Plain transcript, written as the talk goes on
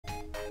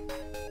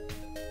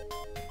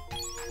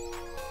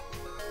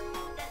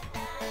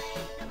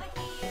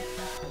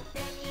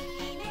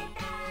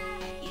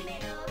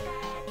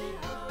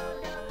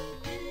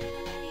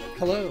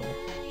Hello.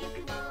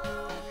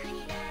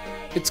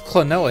 It's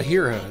Klonoa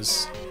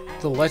Heroes,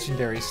 the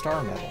legendary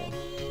star medal.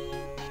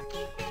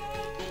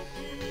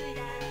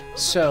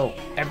 So,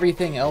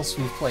 everything else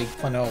we've played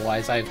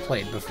Klonoa-wise I've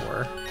played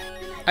before.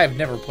 I've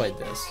never played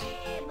this.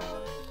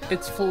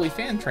 It's fully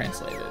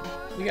fan-translated.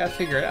 We gotta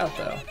figure it out,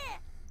 though.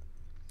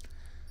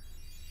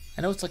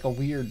 I know it's like a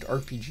weird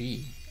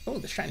RPG. Oh,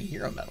 the shiny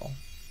hero medal.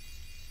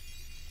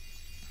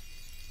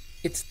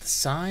 It's the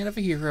sign of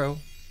a hero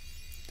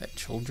that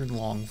children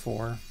long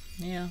for.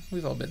 Yeah,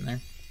 we've all been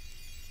there.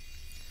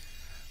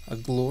 A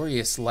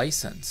glorious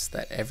license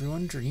that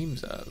everyone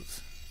dreams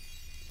of.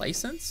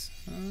 License?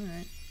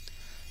 Alright.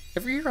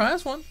 Every hero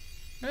has one.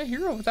 Not a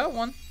hero without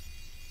one.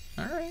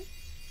 Alright.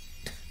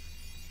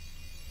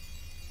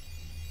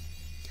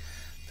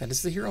 That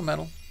is the hero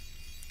medal.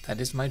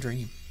 That is my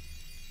dream.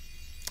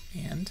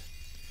 And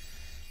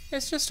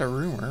it's just a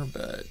rumor,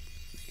 but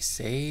they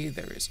say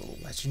there is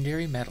a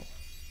legendary medal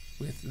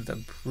with the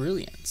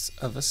brilliance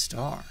of a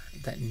star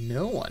that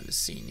no one has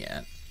seen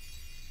yet.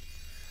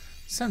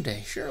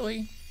 Someday,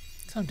 surely.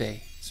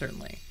 Someday,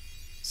 certainly.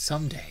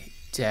 Someday,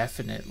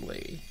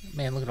 definitely.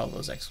 Man, look at all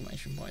those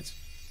exclamation points.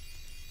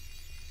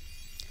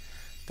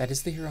 That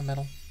is the hero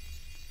medal.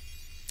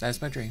 That is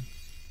my dream.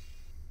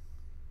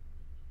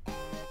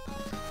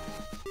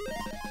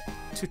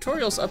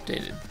 Tutorials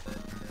updated.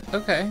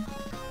 Okay.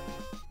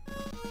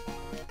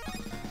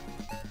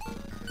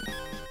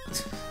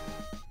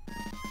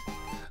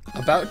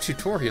 About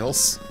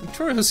tutorials.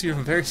 Tutorials are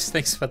various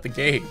things about the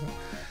game.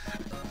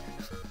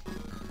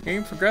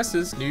 Game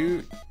progresses,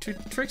 new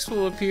tricks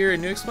will appear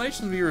and new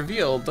explanations will be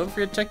revealed. Don't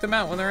forget to check them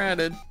out when they're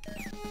added.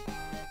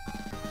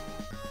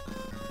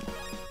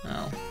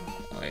 Oh,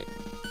 wait.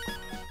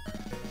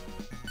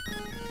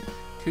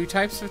 2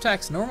 types of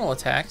attacks. Normal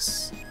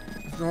attacks,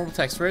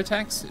 red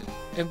attacks,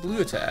 and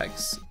blue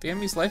attacks. The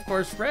enemy's life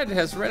bar is red, it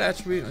has red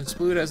attribute, and it's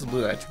blue, it has a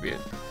blue attribute.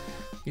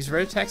 Use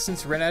red attacks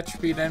since red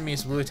attribute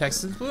enemies, blue attacks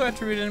since blue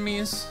attribute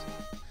enemies.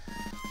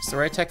 It's the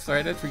right attack for the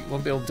right attribute, you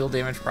won't be able to deal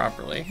damage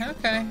properly.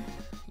 Okay.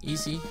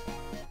 Easy.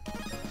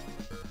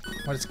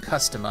 What is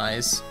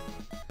customize?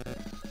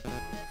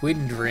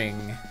 Wind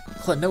ring.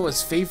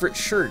 Klonoa's favorite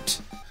shirt.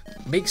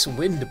 Makes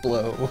wind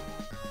blow.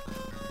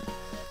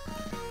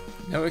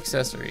 No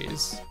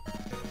accessories.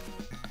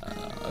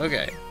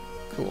 Okay.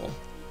 Cool.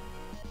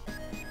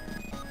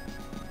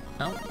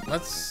 Well,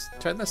 let's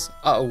try this.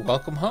 Oh,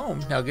 welcome home.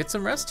 Now get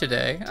some rest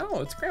today.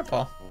 Oh, it's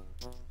Grandpa.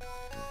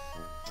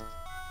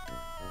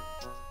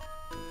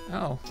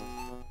 Oh.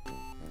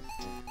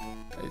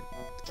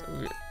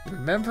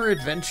 Remember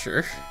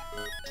adventure.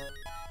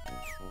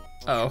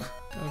 Oh,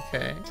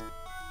 okay.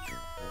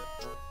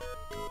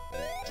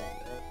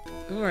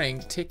 Good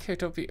morning. Take care,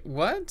 don't be...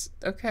 What?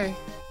 Okay.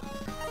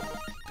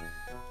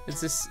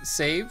 Is this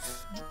save?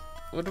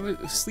 What do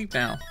we... Sleep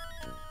now.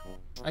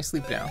 I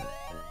sleep now.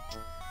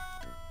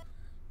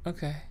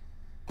 Okay.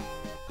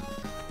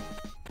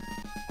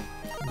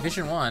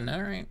 Vision 1,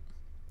 alright.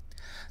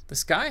 The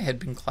sky had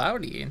been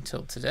cloudy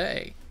until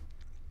today.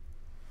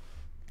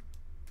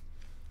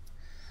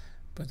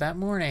 But that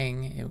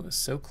morning, it was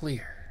so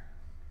clear.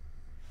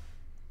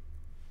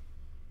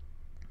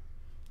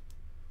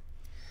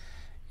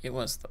 It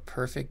was the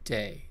perfect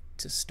day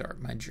to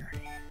start my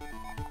journey.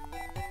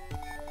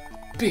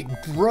 Big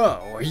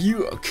bro, are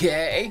you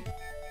okay?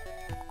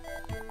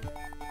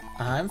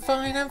 I'm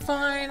fine, I'm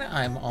fine.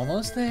 I'm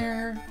almost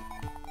there.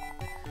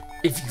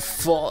 If you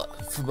fall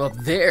from up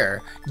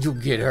there, you'll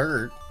get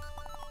hurt.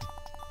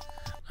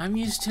 I'm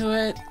used to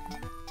it.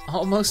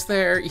 Almost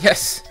there.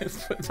 Yes,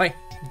 put my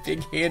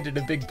big hand in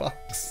a big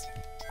box.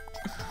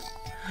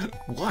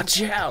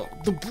 Watch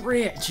out, the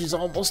branch is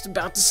almost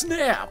about to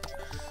snap.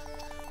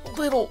 A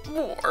little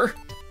more.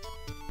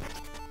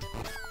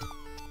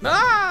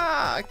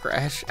 Ah,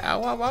 crash.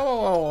 Ow, ow, ow,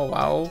 ow, ow,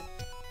 ow.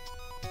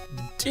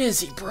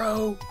 Dizzy,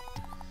 bro.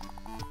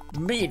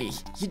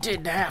 Meanie, you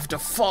didn't have to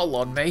fall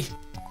on me.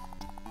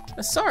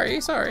 Sorry,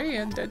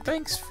 and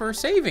thanks for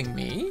saving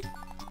me.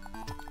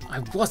 I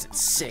wasn't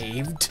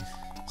saved.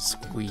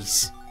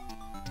 Squeeze.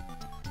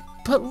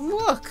 But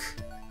look!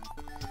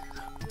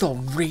 The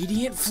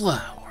radiant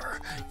flower.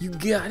 You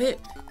got it?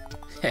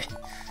 Heh,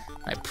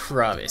 I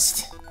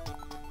promised.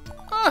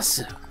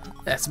 Awesome.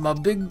 That's my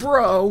big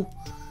bro.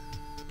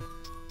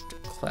 After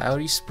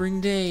cloudy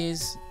spring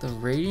days, the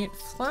radiant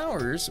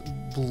flower's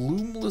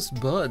bloomless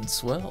bud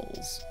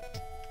swells.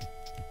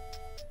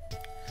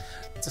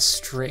 It's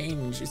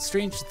strange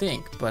to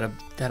think, but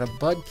that a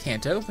bud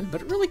can't open,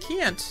 but it really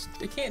can't.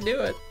 It can't do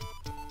it.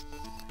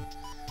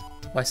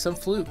 By some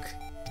fluke,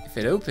 if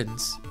it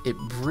opens, it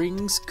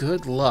brings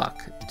good luck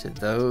to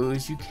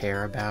those you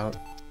care about.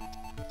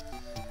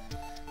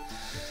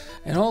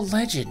 An old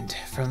legend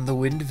from the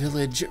Wind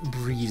Village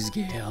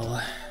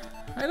Breezegale.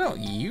 I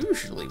don't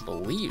usually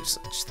believe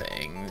such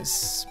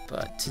things,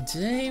 but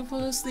today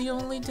was the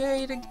only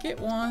day to get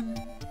one.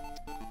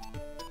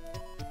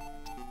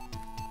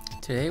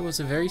 Today was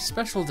a very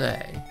special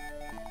day.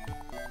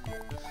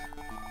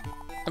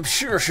 I'm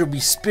sure she'll be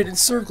spinning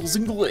circles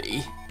in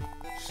glee.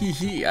 Hee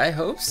hee, I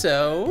hope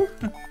so.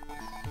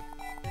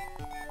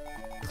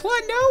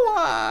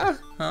 Klonoa!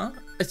 Huh?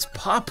 It's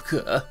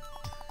Popka.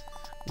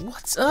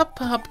 What's up,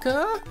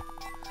 Popka?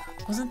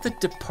 Wasn't the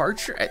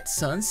departure at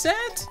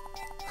sunset?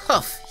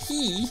 Huff,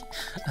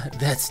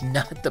 that's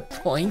not the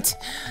point.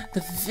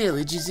 The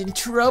village is in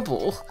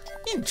trouble.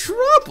 In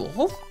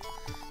trouble?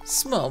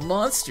 Small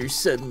monsters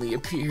suddenly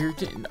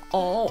appeared and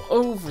all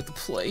over the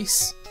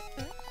place.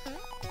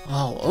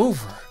 All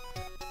over?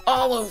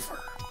 All over.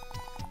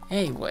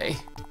 Anyway,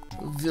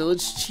 the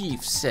village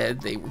chief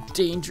said they were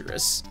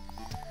dangerous.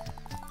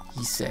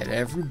 He said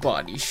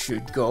everybody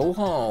should go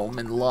home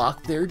and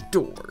lock their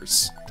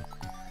doors.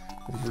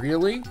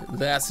 Really?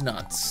 That's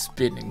not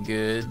spinning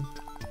good.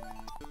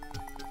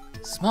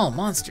 Small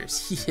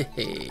monsters,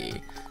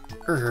 yay.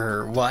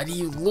 Why do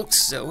you look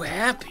so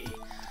happy?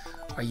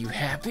 Are you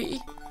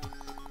happy?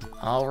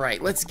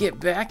 Alright, let's get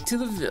back to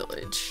the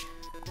village.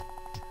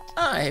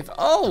 I've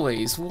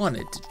always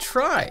wanted to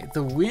try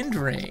the wind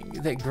ring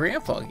that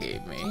Grandpa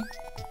gave me.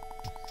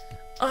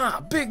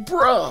 Ah, big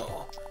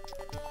bro!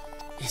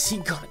 Is he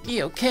gonna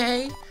be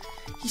okay?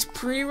 He's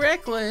pretty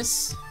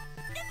reckless.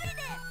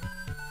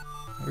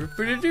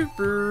 Rooper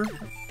duper.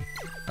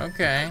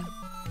 Okay.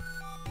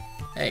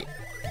 Hey.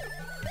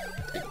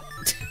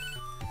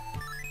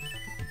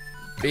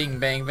 Bing,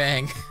 bang,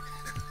 bang.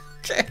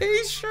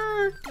 Okay,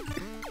 sure.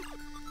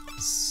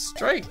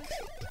 Strike.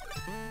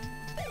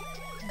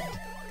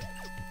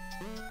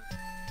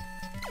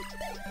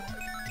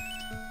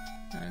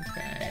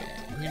 Okay,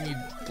 we need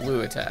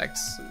blue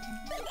attacks.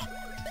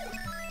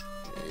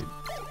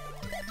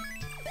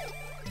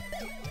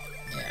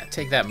 Yeah,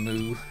 take that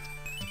moo.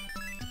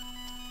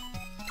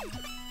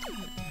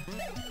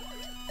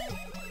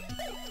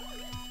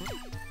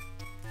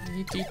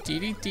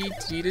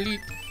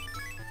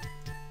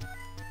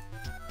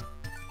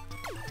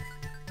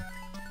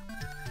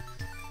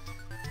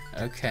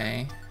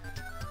 Okay.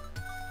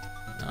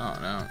 Oh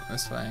no,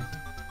 this way.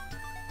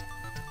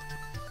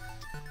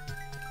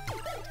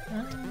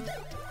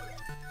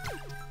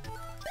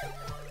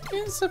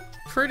 It's a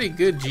pretty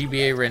good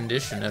GBA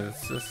rendition of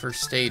the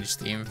first stage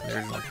theme from the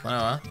original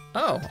Klonoa.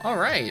 Oh,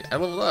 alright, I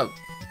leveled up.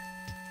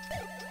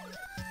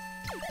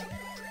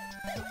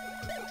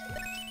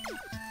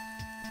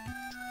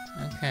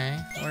 Okay,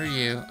 what are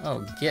you?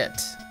 Oh,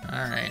 get.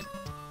 Alright.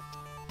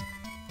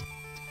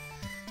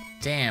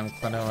 Damn,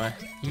 Klonoa,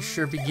 you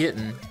sure be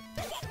getting.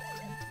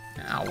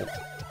 Ow.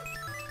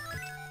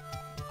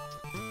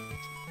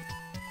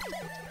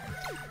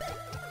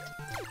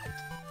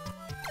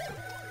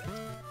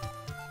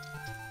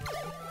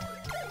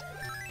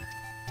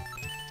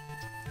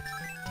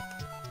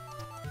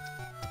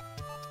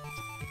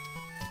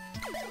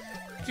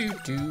 Do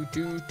do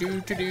do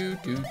do do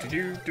do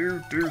do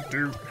do do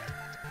do.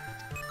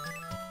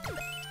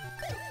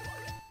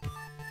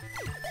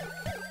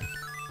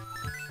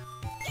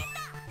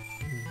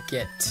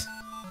 Get.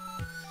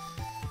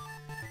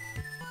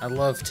 I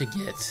love to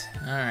get.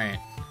 Alright.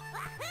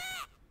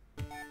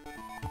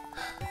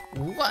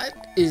 What?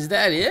 Is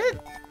that it?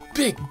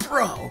 Big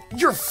bro,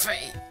 you're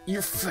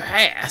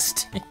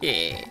fast.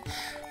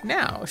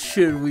 Now,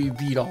 should we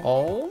beat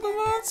all the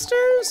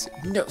monsters?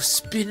 No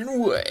spinning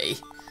way.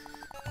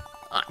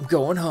 I'm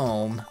going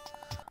home.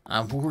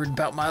 I'm worried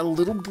about my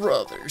little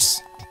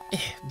brothers.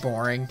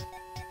 Boring.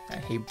 I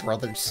hate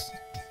brothers.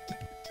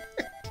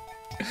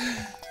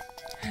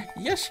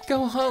 You should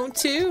go home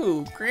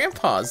too.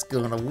 Grandpa's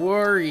gonna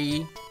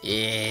worry.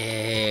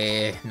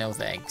 Yeah, no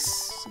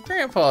thanks.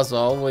 Grandpa's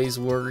always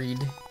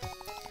worried.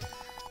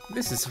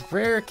 This is a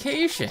rare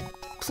occasion.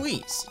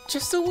 Please,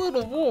 just a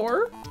little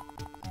more.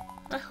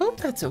 I hope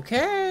that's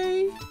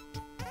okay.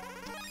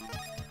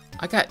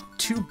 I got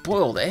 2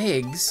 boiled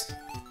eggs.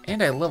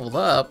 And I leveled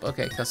up.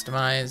 Okay,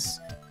 customize.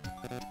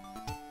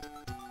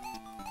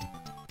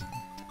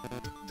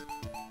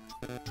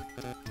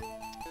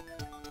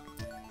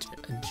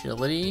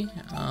 Agility.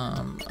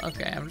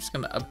 Okay, I'm just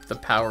gonna up the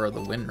power of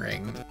the wind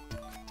ring.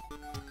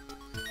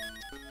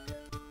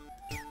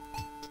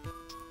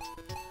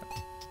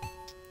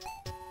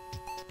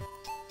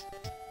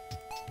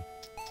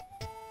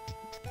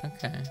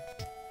 Okay.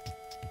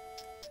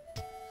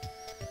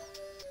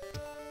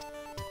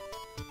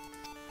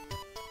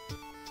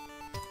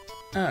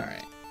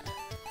 Alright.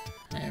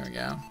 There we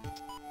go.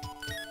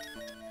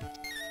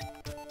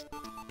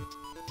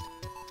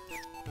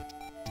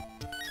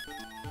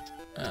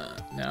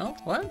 No?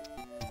 What?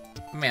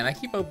 Man, I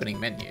keep opening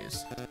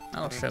menus.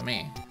 That'll show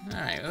me.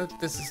 Alright,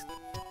 this is...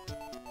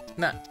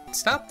 No,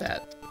 stop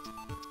that.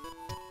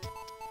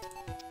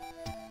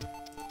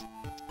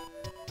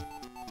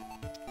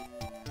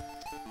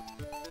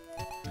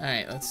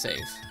 Alright, let's save.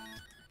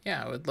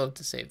 Yeah, I would love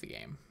to save the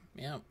game.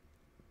 Yep.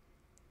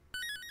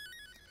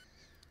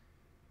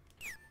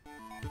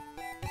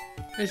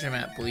 Vision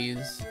map,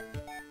 please.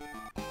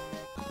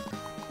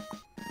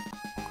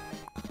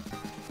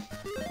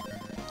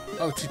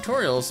 Oh,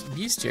 tutorials,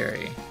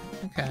 bestiary.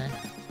 Okay.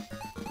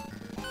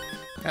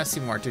 Gotta see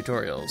more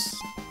tutorials.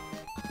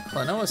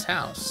 Klonoa's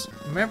house.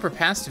 Remember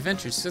past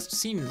adventures, just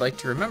seemed like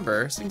to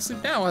remember. Saying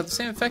sleep now will have the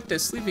same effect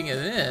as sleeping in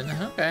an inn.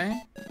 Okay.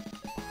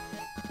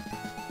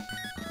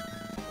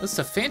 List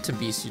of Phantom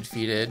Beasts you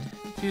defeated.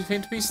 Defeated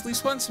Phantom Beasts at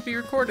least once to be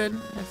recorded.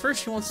 At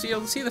first, you won't be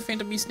able to see the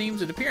Phantom Beast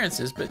names and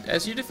appearances, but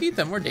as you defeat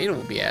them, more data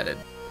will be added.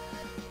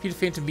 Defeat a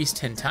Phantom Beast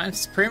 10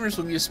 times, its parameters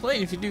will be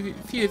displayed. If you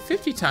defeat it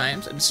 50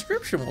 times, a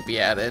description will be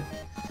added.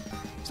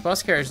 This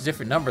boss character is a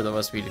different number that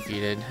must be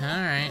defeated.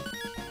 Alright.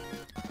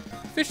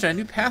 Vision, a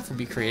new path will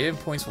be created and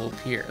points will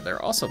appear. There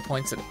are also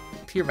points that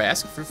appear by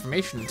asking for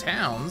information in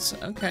towns.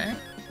 Okay.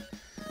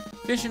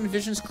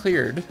 Vision's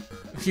cleared.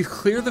 If you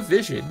clear the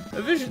vision,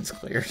 a vision's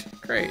cleared.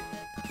 Great.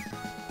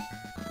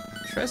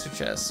 Treasure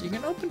chests. You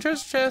can open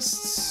treasure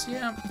chests.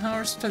 Yeah,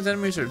 however, sometimes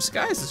enemies are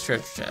disguised as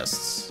treasure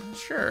chests.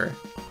 Sure.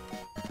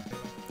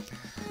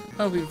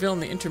 Oh, we reveal on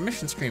the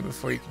intermission screen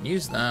before you can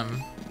use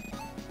them.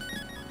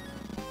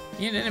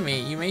 Being an enemy,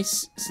 you may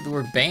see the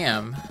word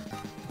BAM.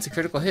 It's a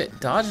critical hit.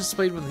 Dodge is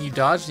displayed when you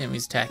dodge the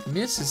enemy's attack.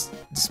 Miss is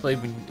displayed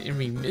when the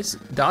enemy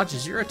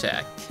dodges your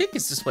attack. Kick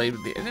is displayed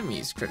with the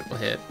enemy's critical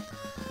hit.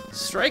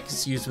 Strike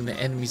is used when the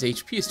enemy's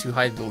HP is too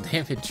high to deal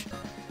damage.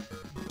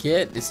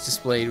 Get is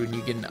displayed when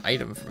you get an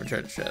item from a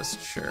treasure chest.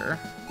 Sure.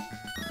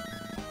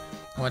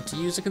 Want to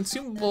use a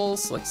consumable?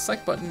 Select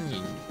select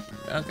button.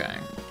 Okay.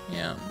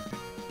 Yeah.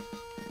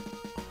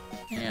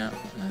 Yeah.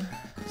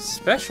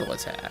 Special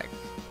attack.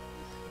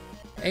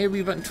 A or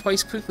B button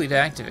twice quickly to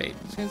activate.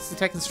 It's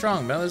attacking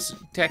strong, but others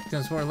attack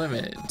becomes more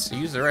limited. So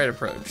use the right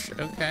approach.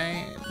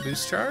 Okay.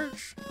 Boost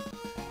charge.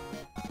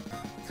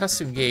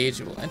 Custom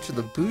gauge, it will enter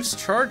the boost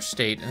charge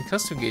state and the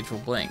custom gauge will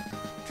blink.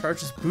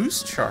 Charge is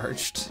boost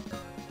charged.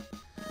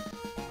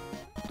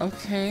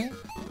 Okay.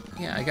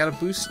 Yeah, I gotta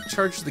boost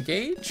charge the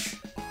gauge.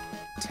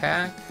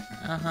 Attack.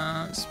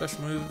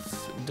 Special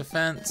move.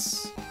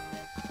 Defense.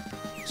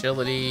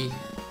 Agility.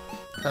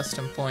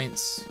 Custom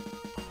points.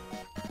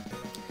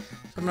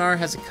 Seminar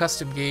has a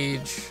custom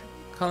gauge.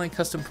 Calling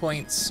custom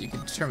points, you can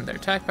determine their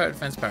attack power,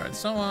 defense power, and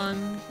so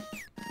on.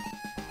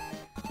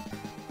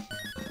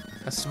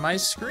 Customize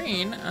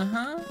screen,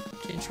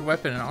 Change your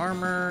weapon and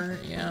armor,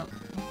 yeah.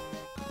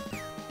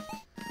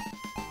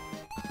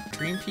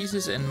 Dream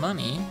pieces and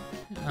money,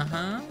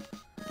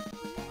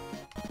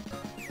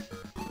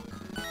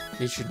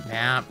 Vision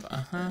map,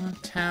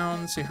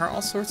 Towns, you hear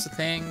all sorts of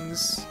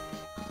things.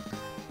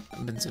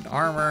 Weapons and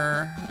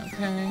armor,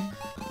 okay.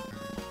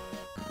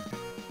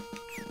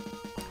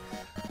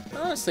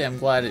 Honestly, I'm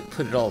glad it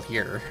put it all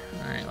here.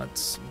 Alright,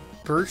 let's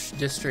Birch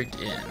District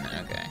Inn,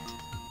 okay.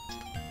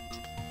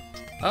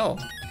 Oh,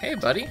 hey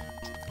buddy.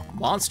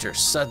 Monster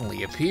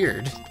suddenly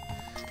appeared.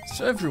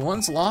 So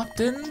everyone's locked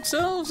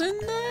themselves in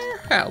their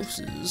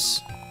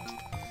houses.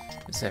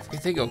 Is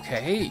everything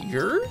okay?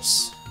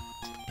 Yours?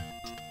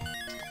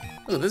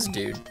 Look at this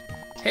dude.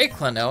 Hey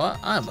Klonoa,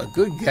 I'm a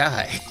good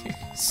guy.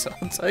 So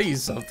I'll tell you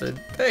something.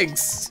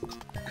 Thanks.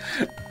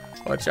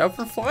 Watch out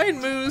for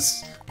flying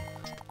moose.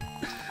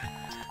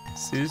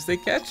 As soon as they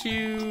catch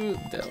you,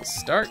 they'll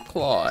start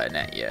clawing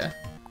at you.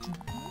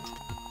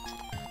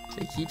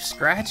 They keep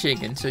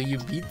scratching until you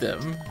beat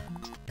them.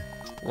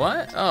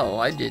 What? Oh,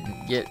 I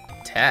didn't get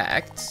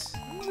attacked.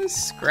 This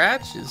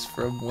scratch is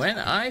from when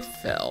I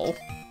fell.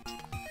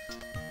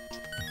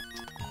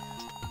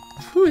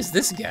 Who is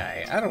this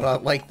guy? I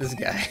don't like this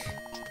guy.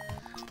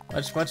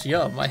 Much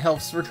yum. My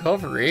health's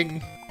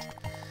recovering.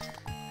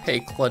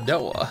 Hey,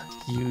 Klonoa,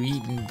 you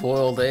eating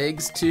boiled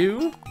eggs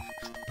too?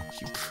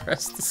 If you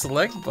press the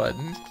select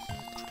button,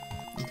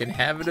 you can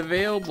have it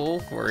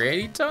available for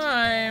any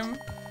time.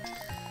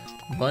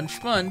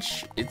 Munch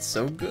munch, it's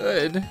so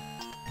good.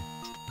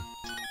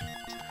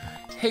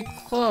 Hey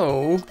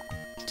Klo,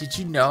 did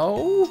you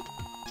know?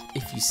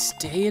 If you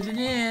stay at an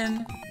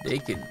inn, they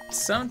can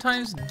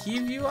sometimes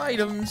give you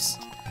items.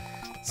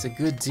 It's a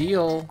good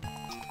deal.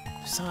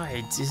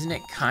 Besides, isn't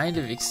it kind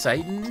of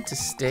exciting to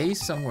stay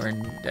somewhere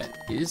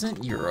that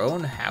isn't your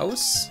own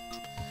house?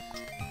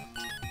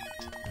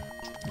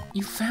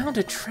 You found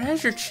a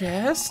treasure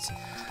chest?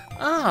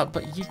 Ah,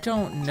 but you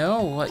don't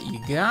know what you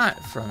got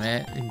from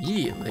it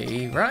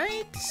immediately,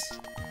 right?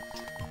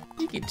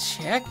 You can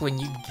check when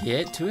you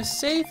get to a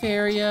safe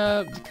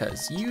area,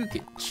 because you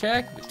can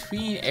check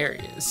between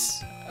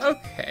areas.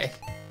 Okay.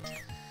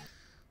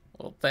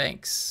 Well,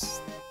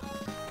 thanks.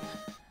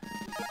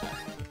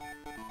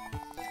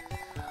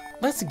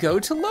 Let's go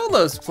to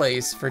Lolo's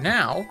place for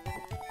now.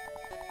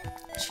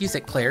 She's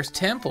at Claire's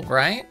temple,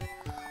 right?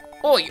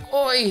 Oi,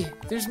 oi!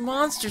 There's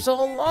monsters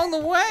all along the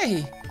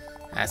way!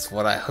 That's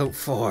what I hope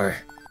for.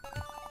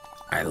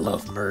 I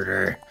love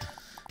murder.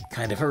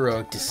 Kind of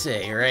heroic to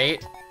say,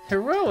 right?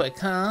 Heroic,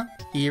 huh?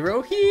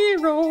 Hero,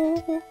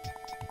 hero!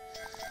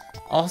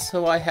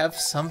 Also, I have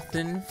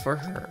something for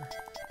her.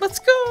 Let's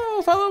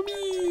go! Follow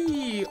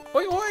me!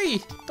 Oi, oi!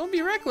 Don't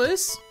be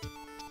reckless!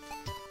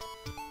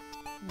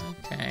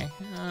 Okay,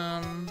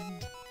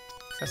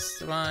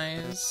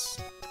 customize.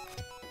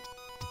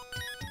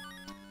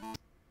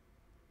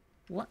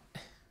 What?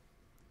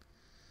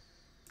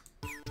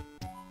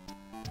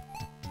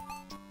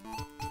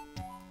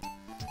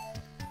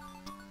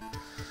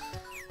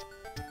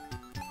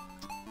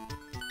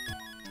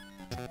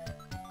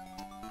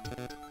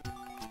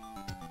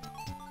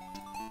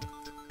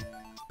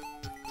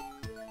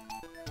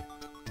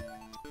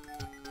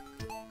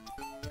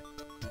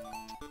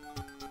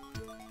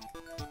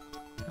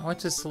 I want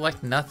to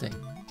select nothing.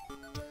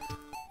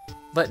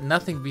 Let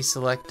nothing be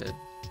selected.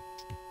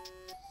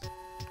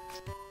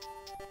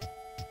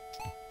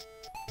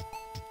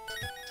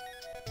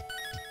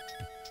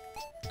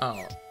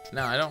 Oh,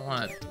 no, I don't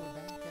want to.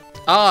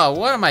 Oh,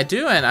 what am I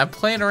doing? I'm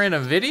playing a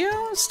random video?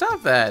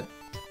 Stop that.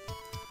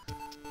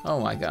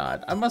 Oh my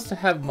god. I must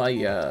have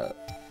my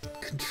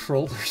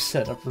controller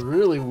set up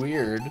really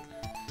weird.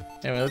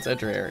 Anyway, let's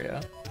enter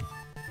area.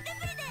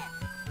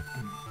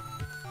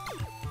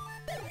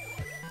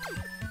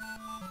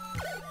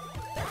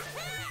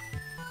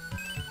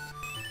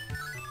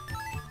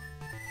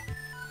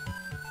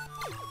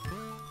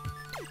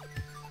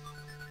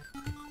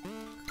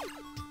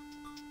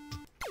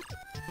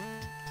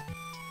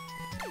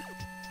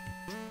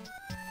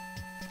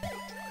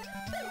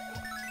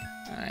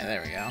 Alright,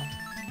 there we go.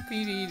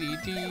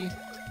 Dee-dee-dee-dee.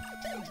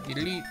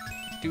 Delete.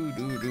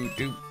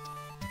 Do-do-do-do.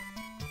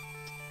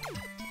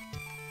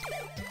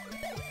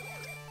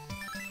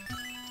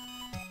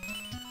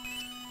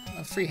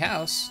 A free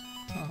house?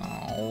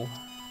 Oh.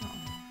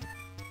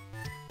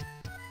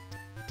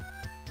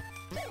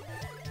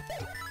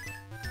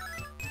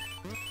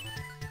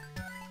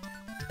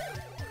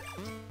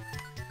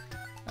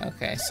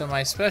 Okay, so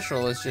my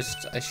special is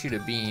just I shoot a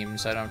beam,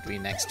 so I don't have to be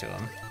next to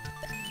him.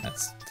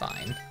 That's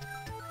fine.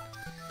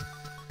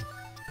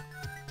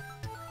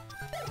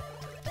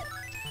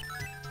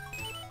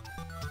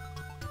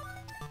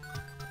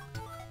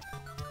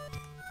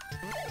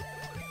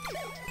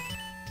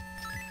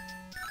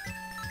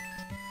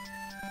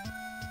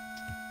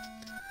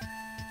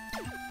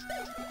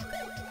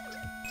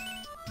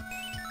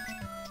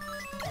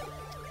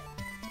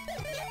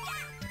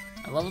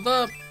 I leveled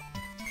up!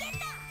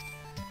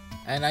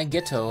 And I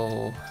get to.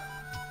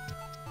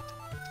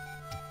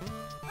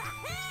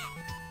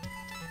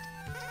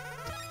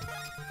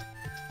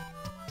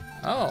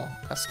 Oh,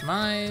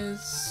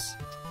 customize.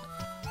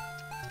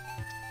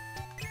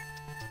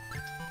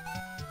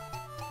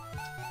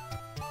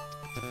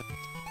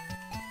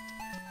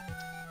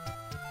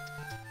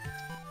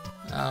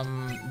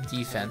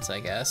 Defense, I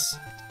guess.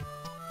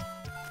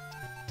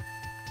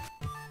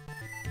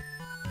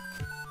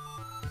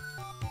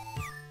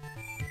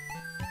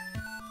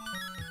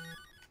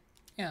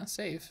 Yeah,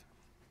 save.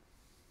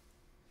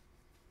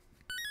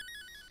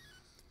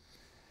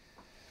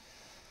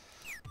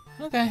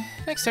 Okay,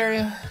 next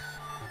area.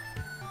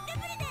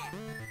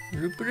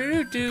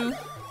 Roopity-doo-doo.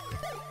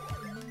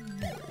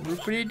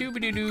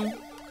 Roopity-doobity-doo.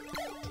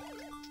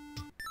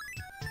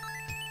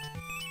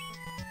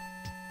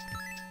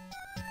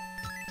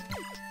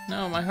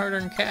 No, my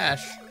hard-earned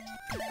cash.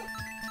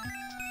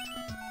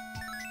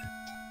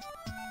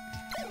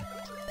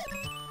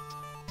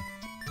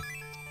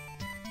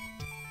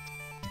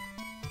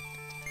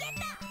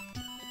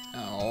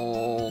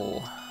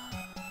 Oh,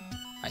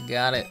 I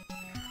got it.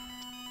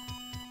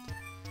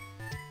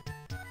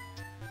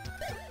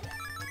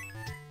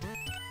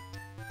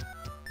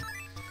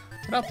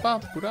 What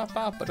up?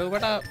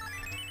 What up?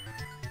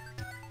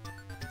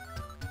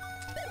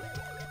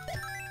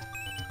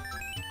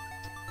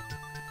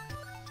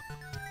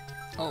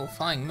 Oh,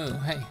 flying moo.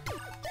 Hey,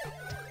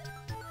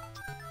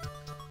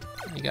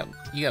 you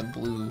got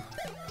blue.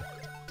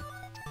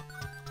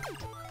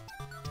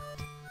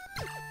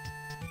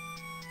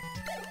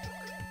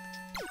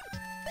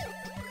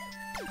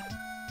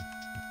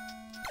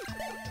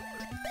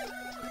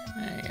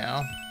 There you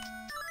go.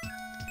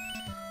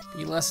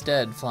 Be less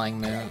dead, flying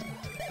moo.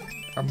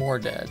 Or more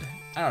dead.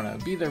 I don't know.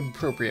 Be the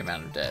appropriate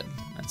amount of dead.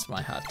 That's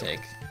my hot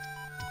take.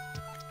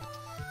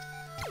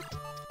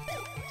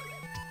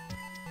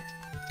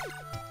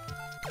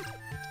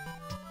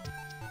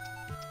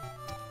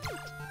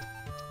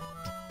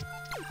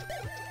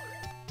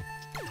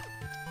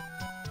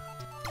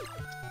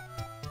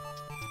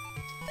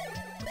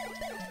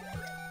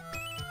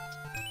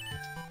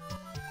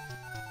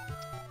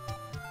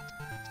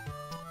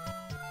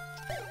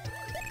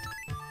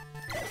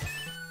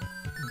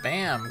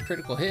 Bam!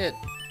 Critical hit.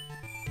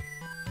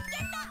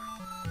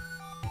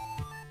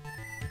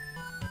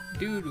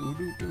 Do do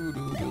do do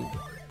do do.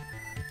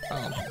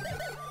 Oh.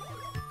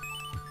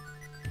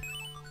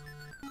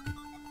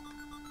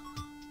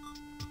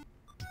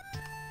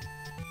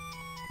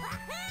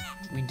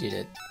 We did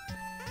it.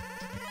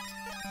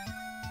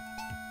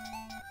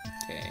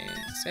 Okay,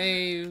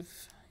 save.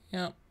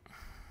 Yep.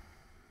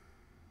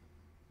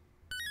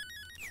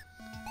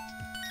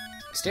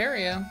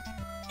 Stereo.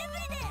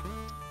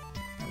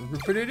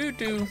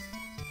 Roopity-doo-doo.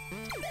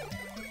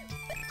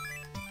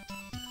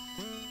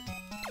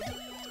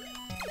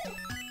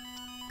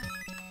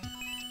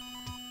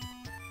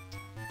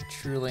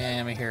 Truly, I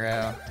am a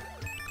hero.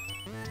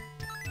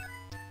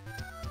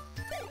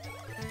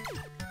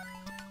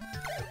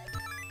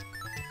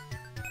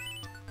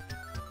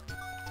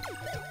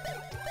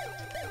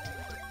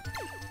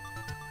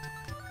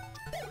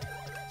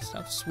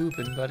 Stop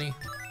swooping, buddy.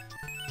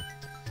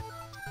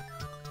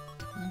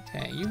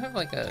 Okay, you have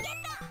like a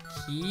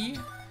key?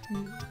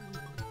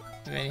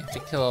 Maybe I have to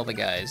kill all the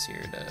guys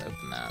here to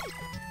open that.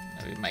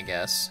 That'd be my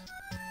guess.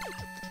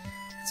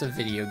 It's a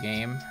video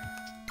game.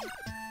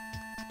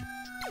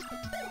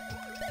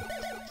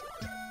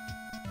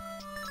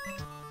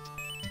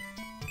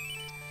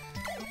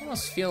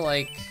 almost feel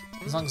like,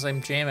 as long as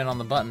I'm jamming on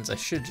the buttons, I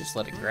should just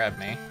let it grab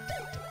me.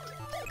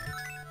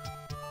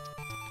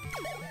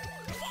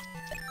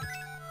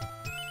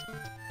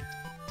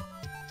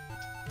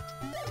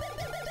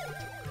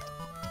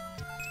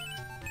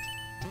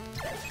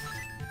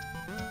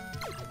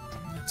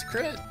 That's a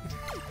crit.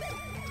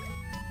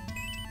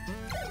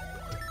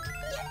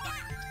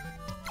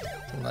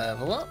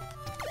 Level up.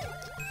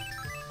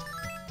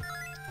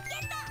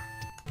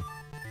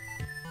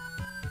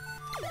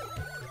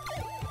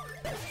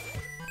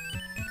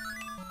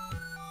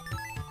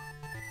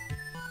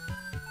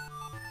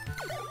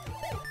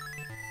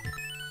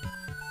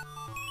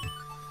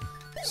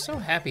 So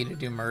happy to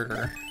do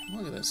murder.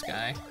 Look at this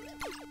guy.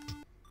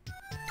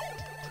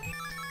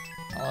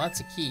 Oh, that's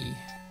a key.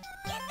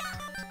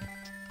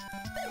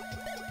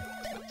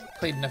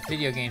 Played enough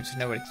video games to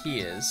know what a key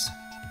is.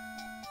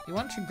 Hey,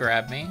 why don't you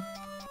grab me?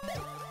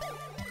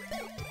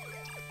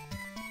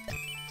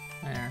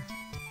 There.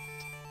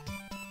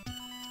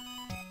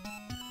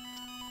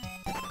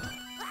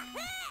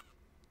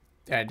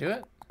 Did I do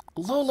it?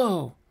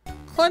 Lolo!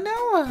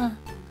 Klonoa!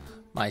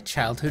 My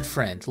childhood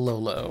friend,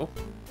 Lolo.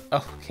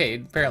 Okay,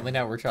 apparently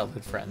now we're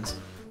childhood friends.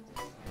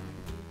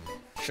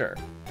 Sure.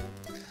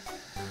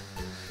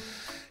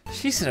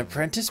 She's an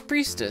apprentice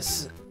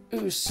priestess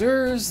who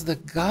serves the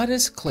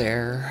goddess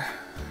Claire.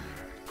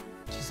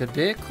 She's a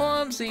bit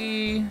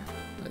clumsy,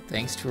 but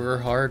thanks to her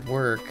hard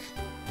work,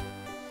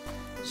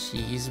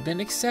 she's been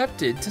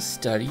accepted to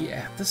study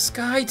at the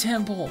Sky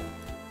Temple.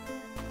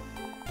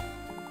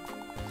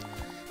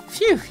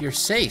 Phew, you're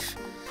safe.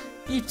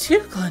 You too,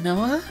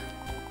 Klonoa.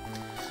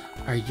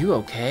 Are you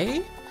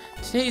okay?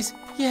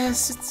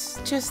 Yes,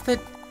 it's just that...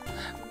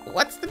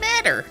 What's the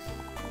matter?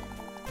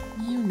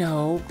 You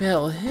know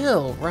Bell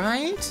Hill,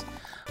 right?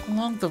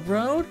 Along the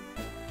road?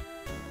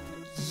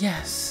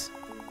 Yes.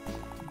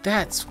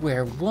 That's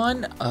where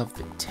one of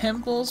the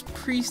temple's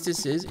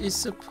priestesses is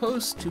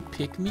supposed to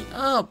pick me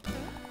up.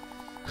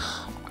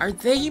 Are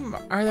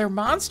there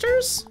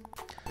monsters?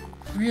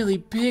 Really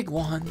big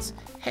ones.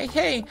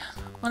 Hey,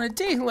 on a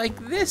day like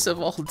this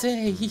of all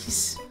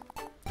days.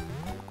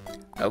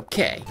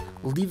 Okay,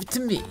 leave it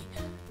to me.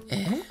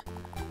 Eh?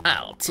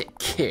 I'll take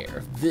care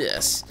of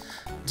this.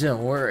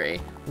 Don't worry.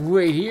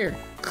 Wait here.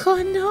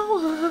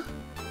 Klonoa!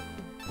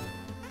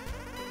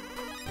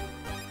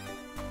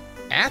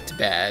 At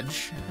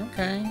badge.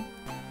 Okay.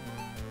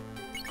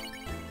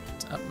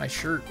 It's up my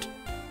shirt.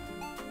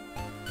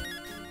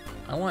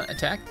 I want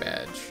attack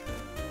badge.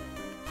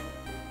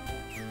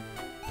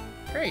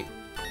 Great.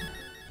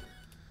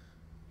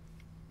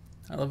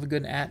 I love a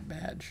good at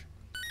badge.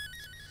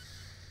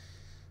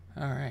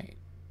 Alright.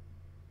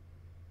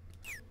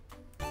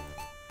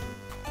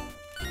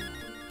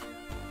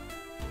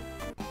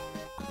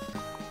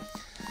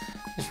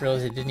 Just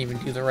realized I didn't even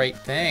do the right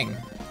thing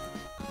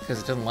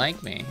because it didn't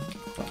like me.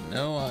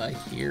 Klonoa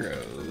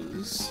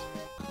Heroes.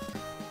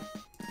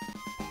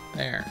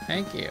 There,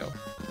 thank you.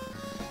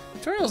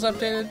 Tutorial's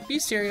updated,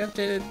 bestiary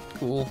updated,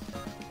 cool.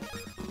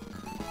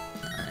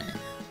 Alright.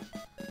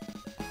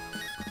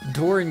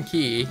 Door and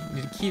key.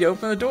 Need a key to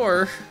open the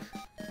door.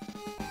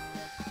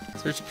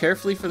 Search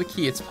carefully for the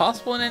key. It's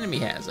possible an enemy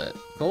has it.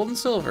 Gold and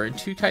silver and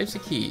 2 types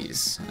of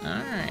keys.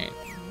 Alright.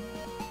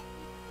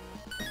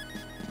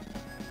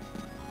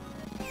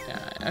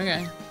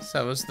 Okay, so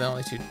that was the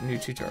only new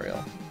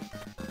tutorial.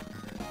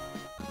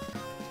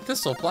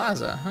 Thistle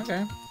Plaza,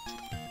 okay.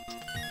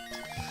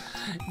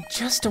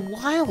 Just a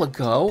while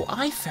ago,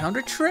 I found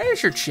a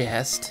treasure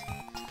chest.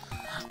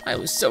 I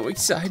was so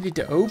excited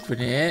to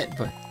open it,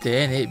 but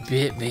then it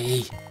bit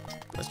me.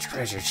 The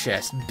treasure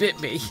chest bit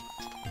me.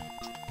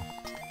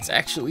 It's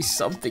actually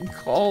something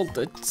called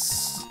the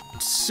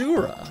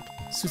Tsutsura.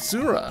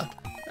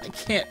 I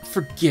can't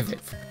forgive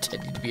it for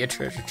pretending to be a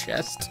treasure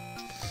chest.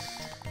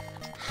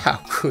 How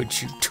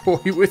could you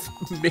toy with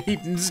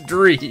Maiden's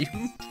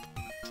dream?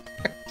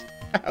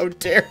 How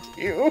dare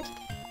you?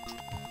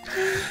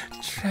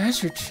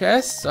 Treasure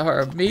chests are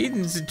a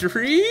maiden's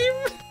dream?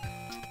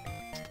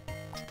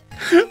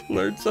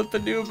 Learn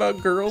something new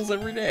about girls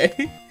every day.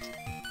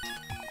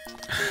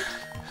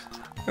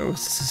 There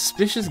was a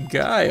suspicious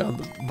guy on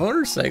the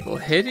motorcycle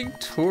heading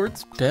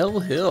towards Bell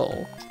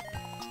Hill.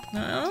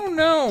 I don't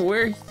know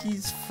where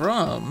he's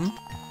from.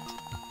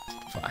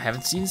 I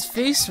haven't seen his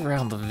face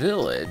around the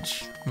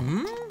village.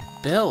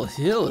 Bell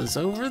Hill is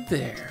over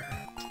there.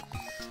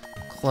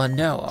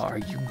 Klonoa, are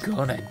you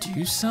gonna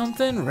do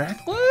something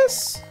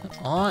reckless?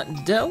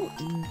 Aunt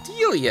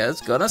Delia's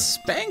gonna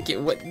spank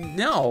you. What?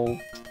 No.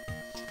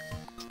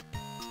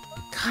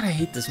 God, I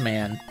hate this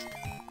man.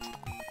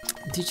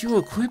 Did you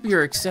equip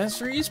your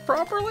accessories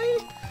properly?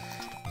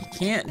 You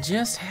can't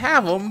just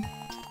have them.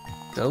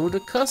 Go to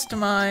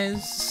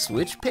customize,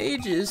 switch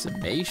pages,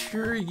 and make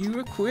sure you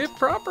equip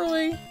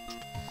properly.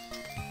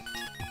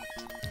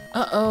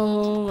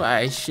 Uh-oh,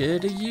 I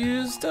should have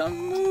used a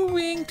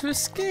moving to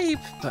escape,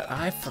 but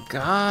I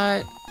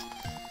forgot.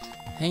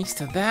 Thanks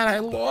to that, I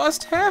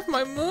lost half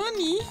my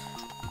money.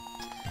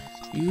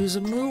 Use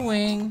a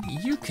moving.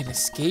 You can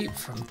escape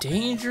from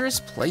dangerous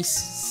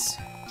places.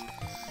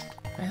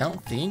 I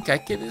don't think I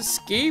can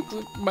escape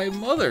with my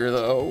mother,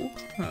 though.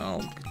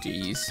 Oh,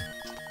 geez.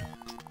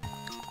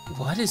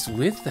 What is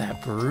with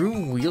that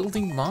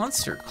broom-wielding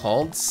monster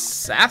called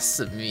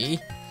Sesame?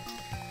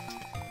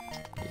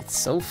 It's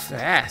so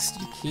fast,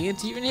 you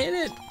can't even hit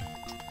it.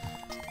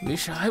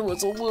 Wish I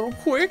was a little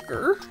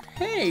quicker.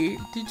 Hey,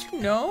 did you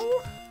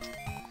know?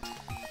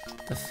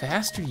 The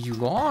faster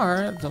you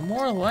are, the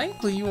more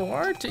likely you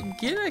are to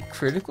get a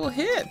critical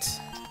hit.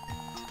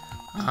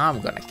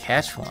 I'm gonna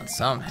catch one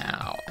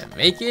somehow and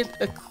make it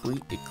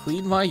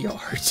clean my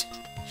yard.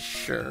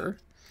 Sure.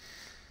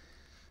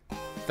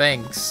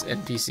 Thanks,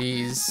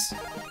 NPCs.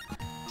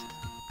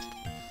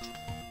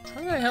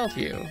 How can I help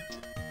you?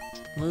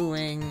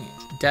 Mooing,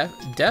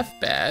 deaf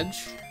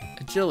badge,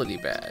 agility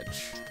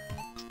badge.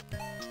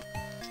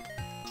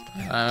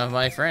 I don't have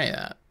money for any of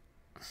that.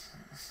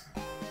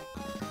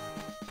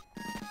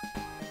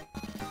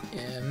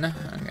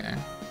 Okay.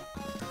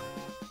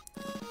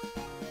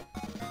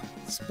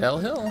 Spell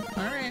Hill,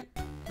 alright.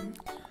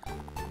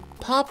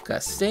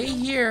 Popka, stay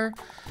here.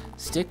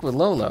 Stick with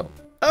Lolo.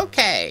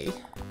 Okay.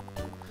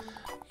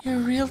 You're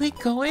really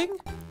going?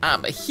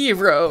 I'm a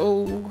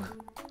hero.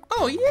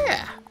 Oh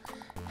yeah.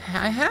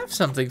 I have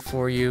something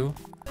for you.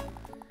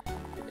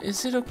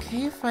 Is it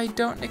okay if I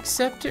don't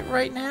accept it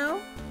right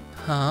now?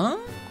 Huh?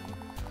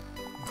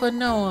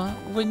 Klonoa,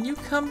 when you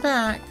come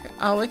back,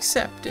 I'll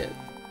accept it.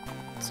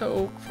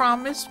 So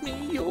promise me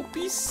you'll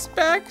be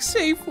back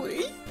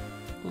safely.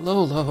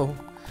 Lolo,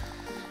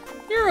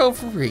 you're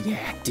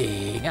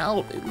overreacting.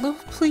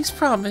 Please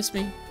promise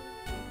me.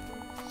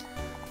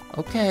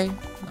 Okay,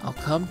 I'll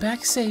come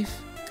back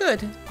safe.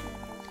 Good.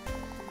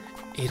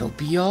 It'll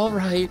be all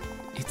right.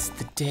 It's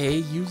the day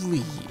you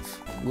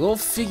leave. We'll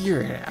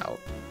figure it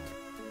out.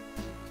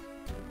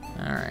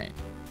 All right.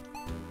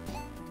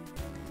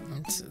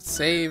 Let's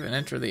save and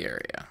enter the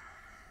area.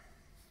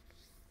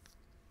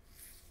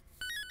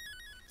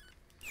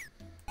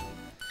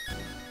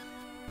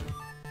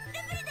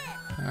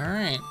 All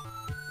right.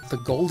 The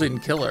Golden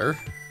Killer.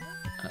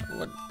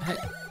 What?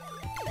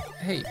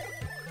 Hey,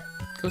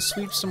 go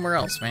sweep somewhere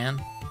else,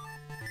 man.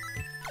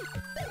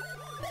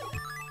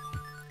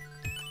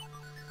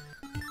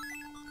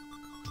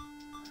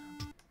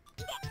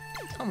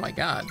 Oh my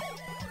god.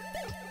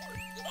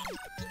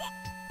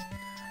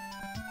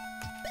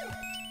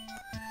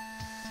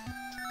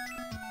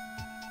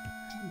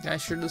 Guy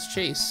sure does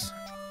chase.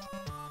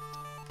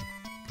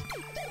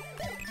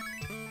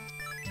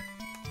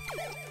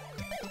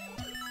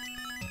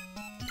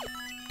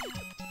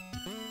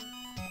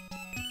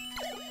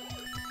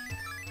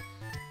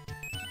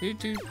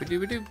 Doo ba doo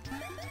ba doo.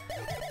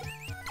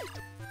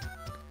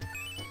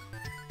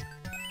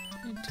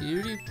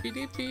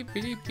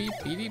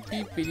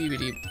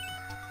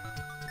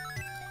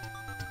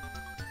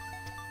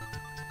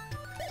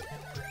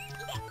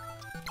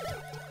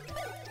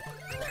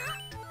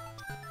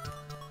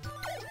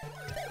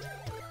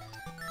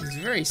 He's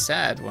very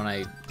sad when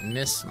I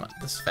miss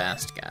this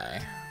fast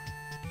guy.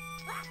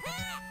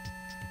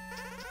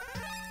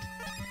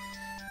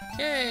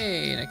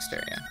 Yay! Next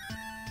area.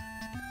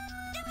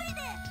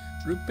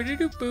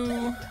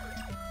 Roop-a-doo-doo-boo.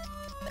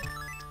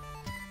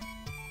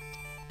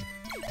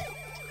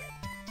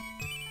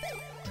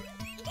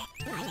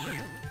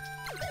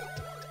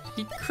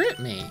 He crit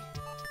me.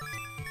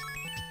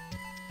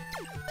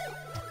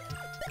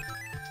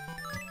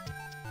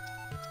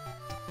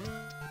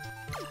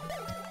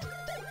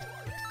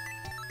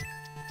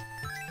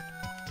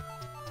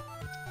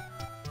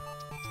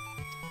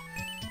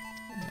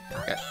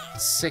 I got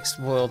 6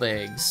 boiled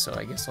eggs, so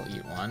I guess I'll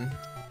eat one.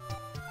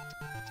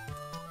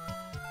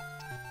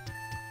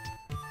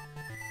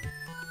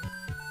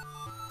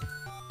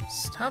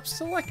 Stop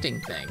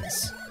selecting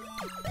things.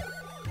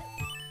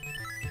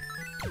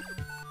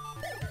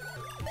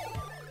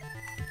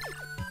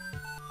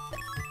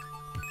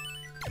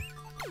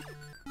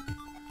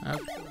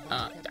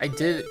 I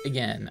did it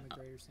again.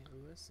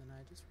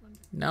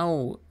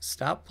 No,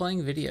 stop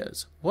playing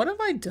videos. What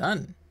have I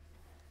done?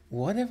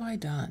 What have I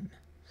done?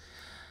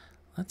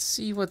 Let's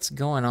see what's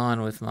going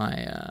on with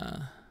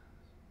my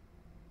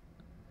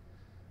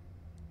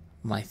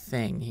my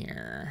thing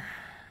here.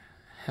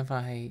 Have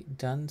I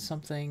done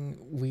something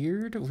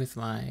weird with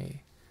my...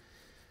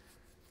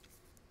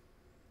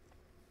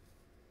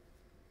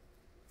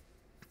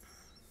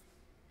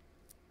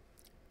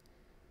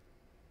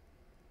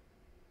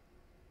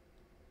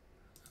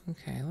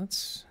 Okay,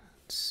 let's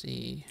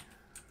see.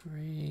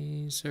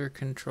 Razer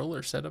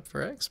controller setup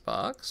for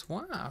Xbox.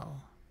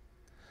 Wow.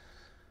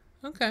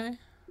 Okay.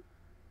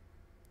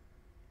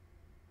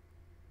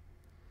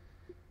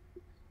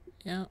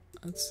 Yeah,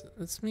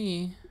 that's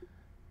me.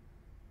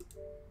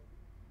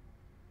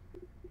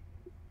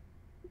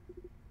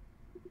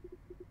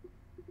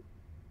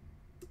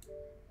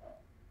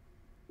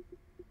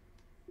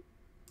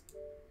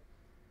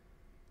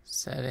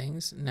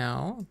 Settings.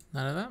 No,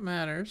 none of that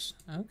matters.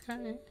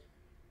 Okay.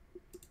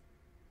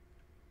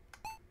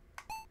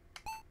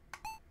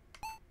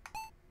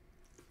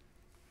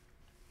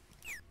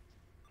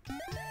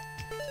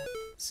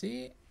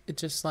 See, it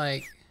just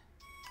like...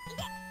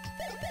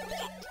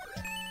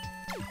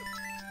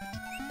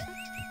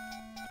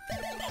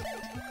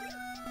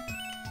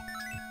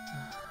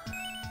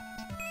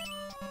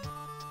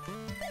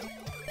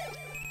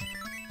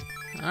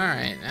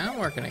 Alright, now I'm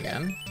working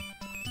again.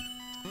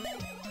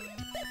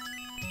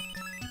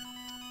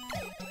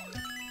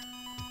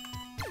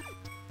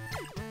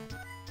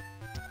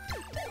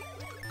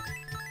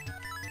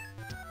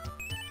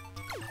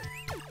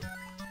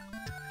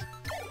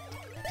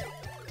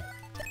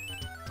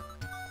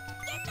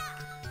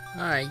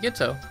 Alright,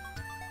 Ghetto.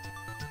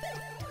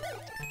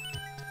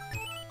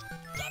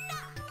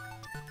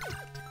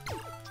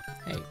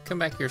 Hey, come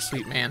back here,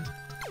 sweet man.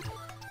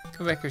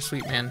 Come back here,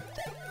 sweet man.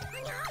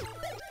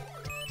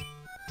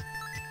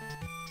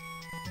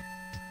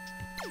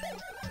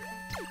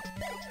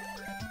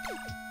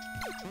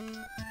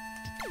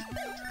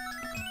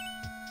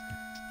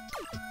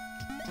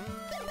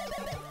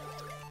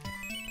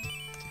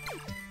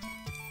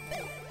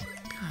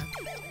 God,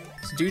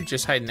 this dude's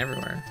just hiding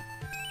everywhere.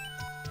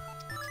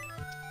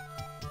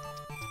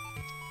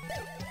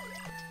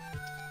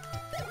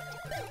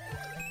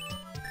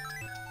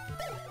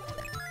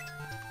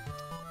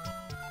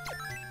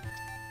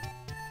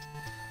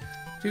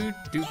 Do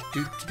do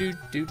do do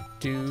do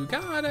do.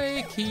 Got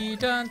a key.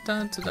 Dun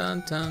dun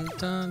dun dun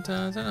dun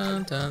dun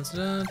dun dun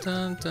dun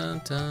dun dun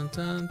dun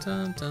dun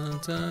dun dun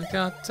dun.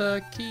 Got a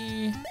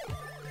key.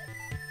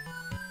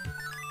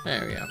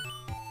 There we go.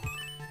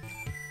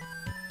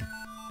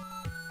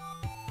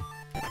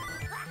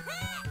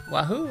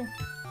 Wahoo!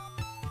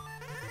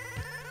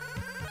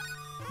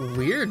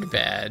 Weird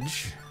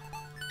badge.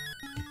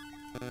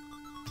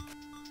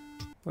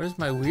 What does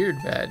my weird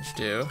badge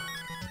do?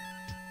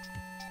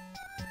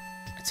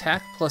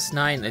 Attack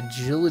 +9,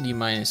 agility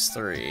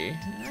 -3.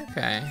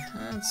 Okay,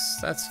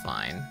 that's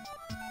fine.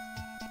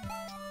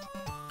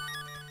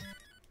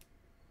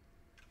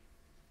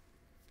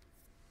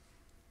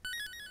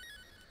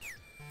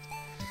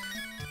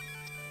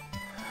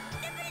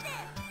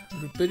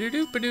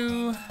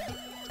 Doop-a-doo-doop-a-doo.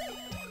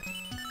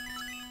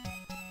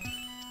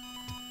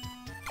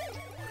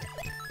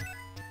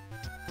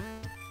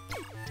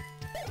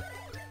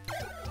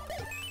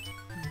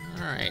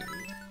 All right.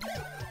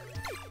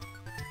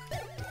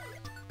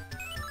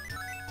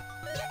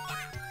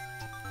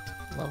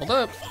 Leveled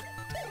up.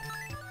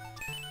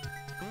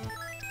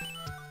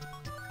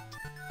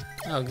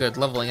 Oh good,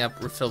 leveling up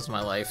refills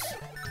my life.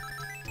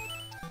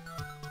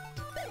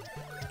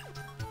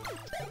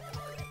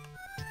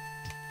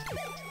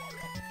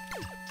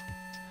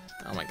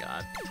 Oh my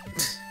god.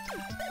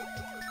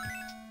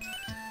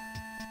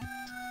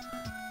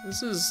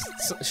 This is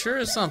sure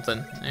is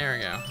something. There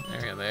we go.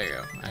 There we go. There you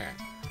go. Alright.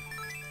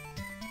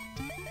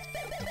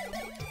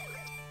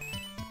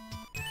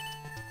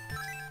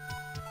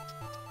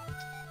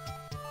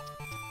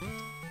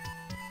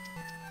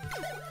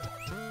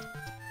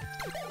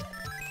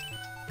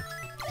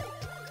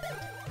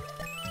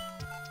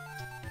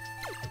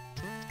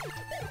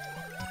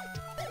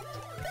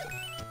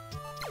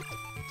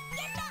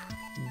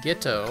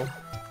 Ghetto.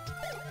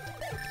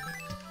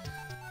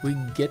 We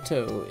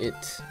ghetto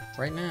it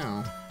right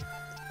now.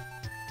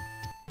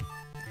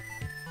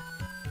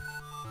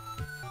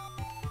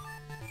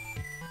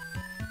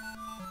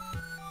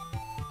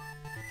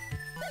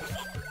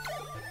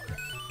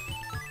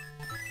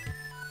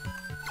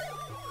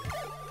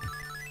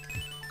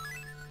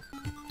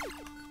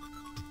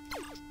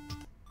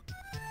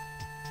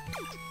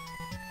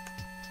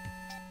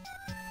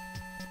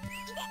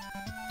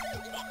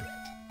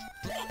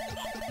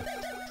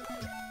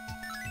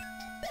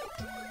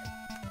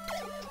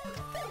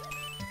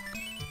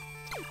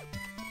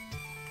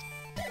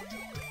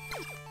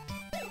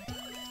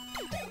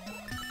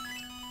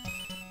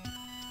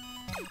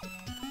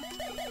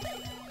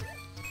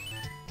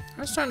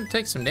 I was trying to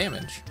take some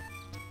damage.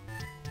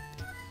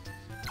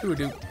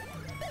 Doo-doo.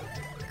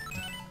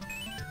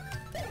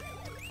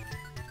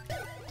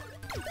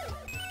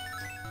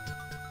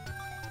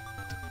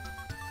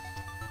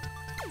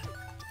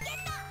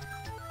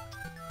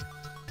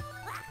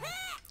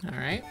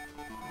 Alright.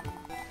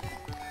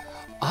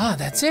 Ah,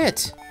 that's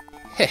it!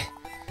 Heh,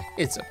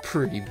 it's a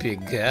pretty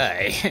big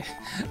guy,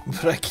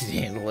 but I can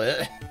handle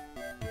it.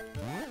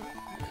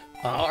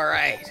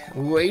 Alright,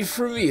 wait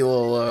for me,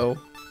 Lolo.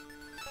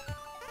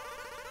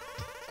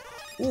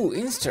 Ooh,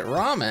 instant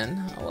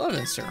ramen. I love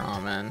instant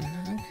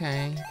ramen.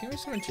 Okay, give me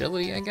some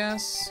agility, I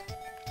guess.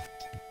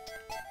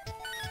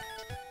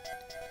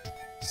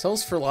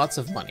 Sells for lots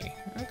of money.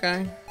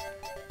 Okay.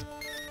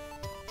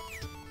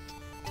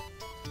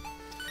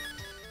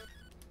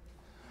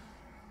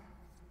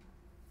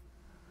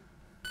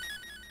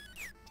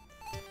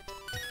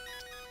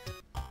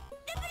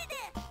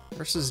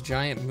 Versus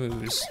giant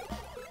moose.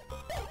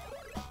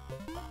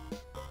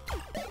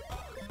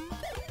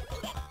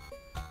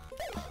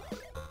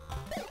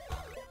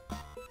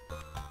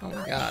 Oh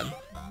my god.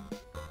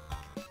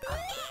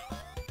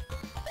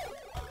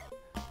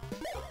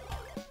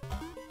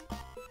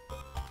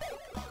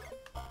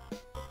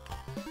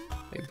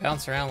 They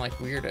bounce around like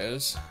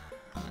weirdos.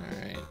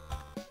 Alright.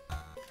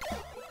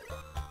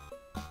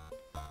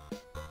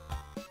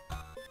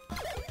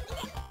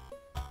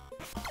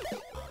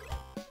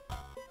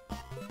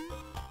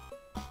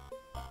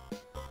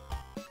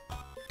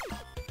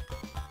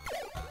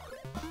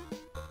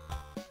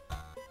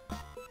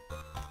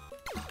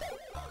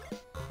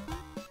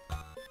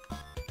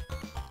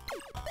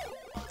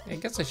 I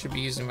guess I should be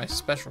using my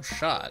special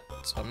shot,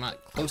 so I'm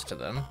not close to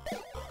them.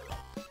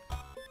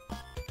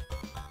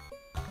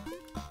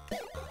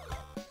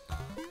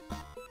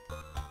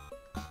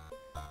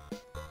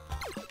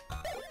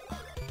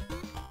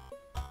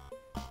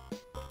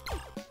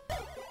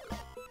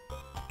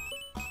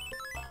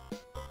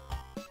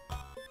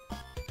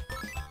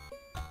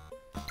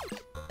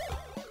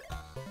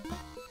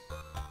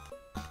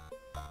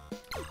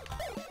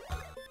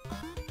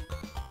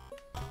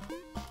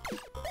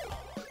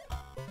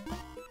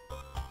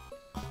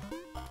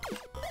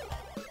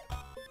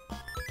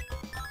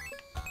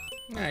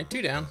 Alright,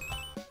 2 down.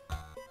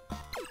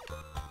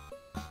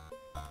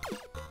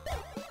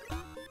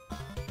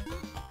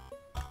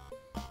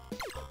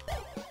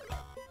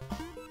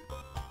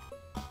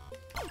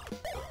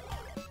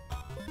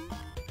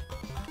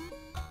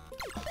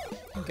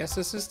 I guess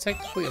this is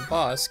technically a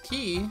boss.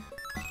 Key.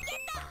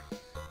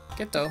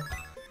 Ghetto.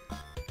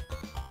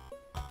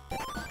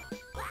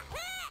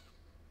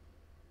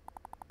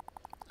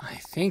 I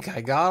think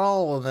I got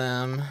all of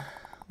them.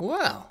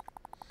 Well,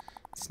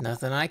 it's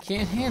nothing I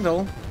can't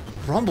handle.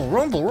 Rumble,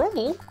 rumble,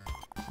 rumble.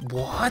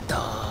 What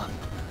the?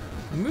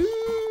 Moo.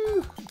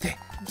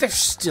 They're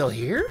still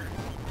here?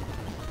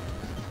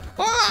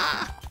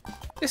 Ah!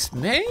 This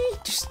many?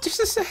 Just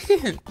a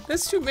second.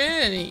 That's too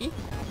many.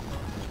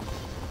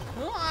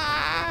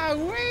 Ah,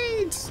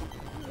 wait!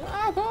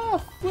 Drop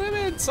off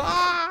limits!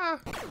 Ah!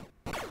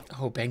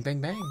 Oh, bang,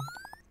 bang, bang.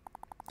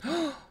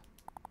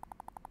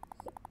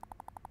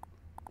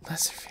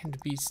 Lesser Phantom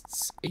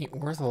Beasts ain't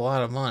worth a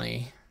lot of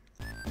money.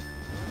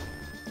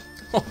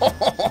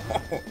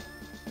 Oh,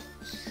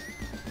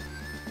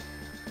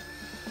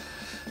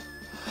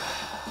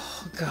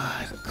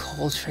 God,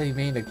 Cole Shreddy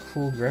made a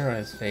cool grin on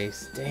his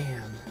face.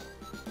 Damn.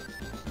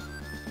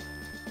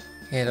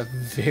 He had a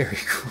very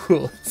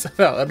cool,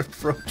 somehow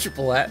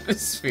unapproachable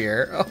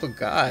atmosphere. Oh,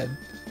 God.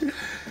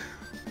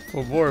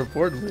 But more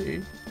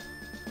importantly,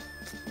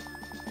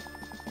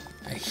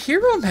 a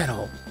hero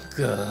medal.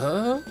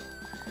 Good.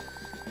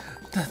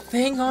 The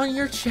thing on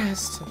your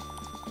chest.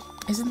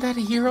 Isn't that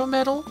a hero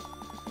medal?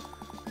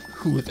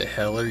 Who the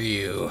hell are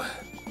you?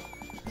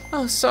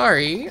 Oh,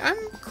 sorry. I'm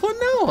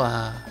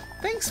Klonoa.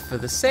 Thanks for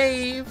the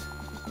save.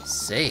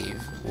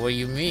 Save? What do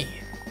you mean?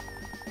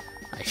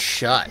 I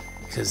shot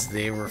because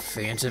they were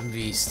phantom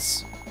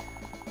beasts.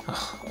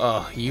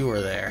 Oh, you were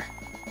there.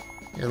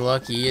 You're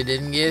lucky you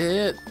didn't get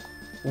hit.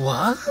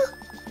 What?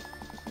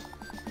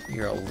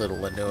 You're a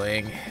little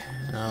annoying.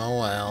 Oh,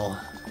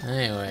 well.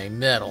 Anyway,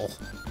 medal.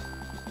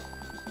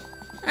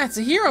 That's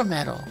a hero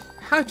medal.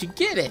 How'd you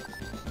get it?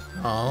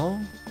 Oh?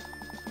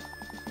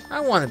 I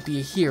want to be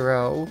a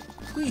hero.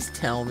 Please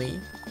tell me.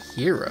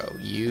 Hero,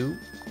 you?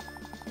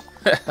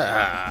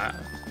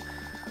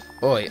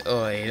 Oi,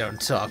 oi, don't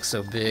talk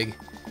so big.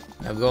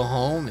 Now go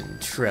home and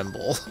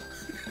tremble.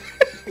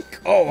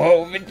 Go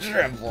home and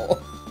tremble.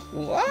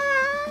 What?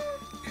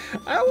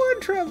 I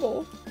want to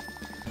tremble.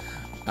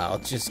 I'll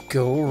just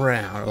go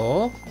around.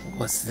 Oh,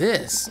 what's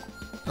this?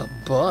 A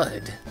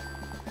bud.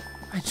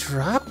 I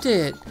dropped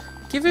it.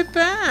 Give it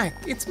back.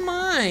 It's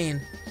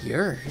mine.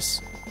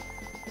 Yours.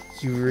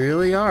 You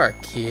really are,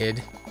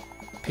 kid.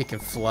 Picking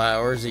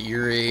flowers at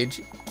your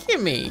age.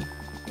 Gimme.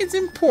 It's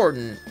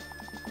important.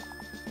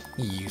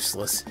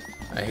 Useless.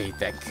 I hate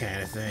that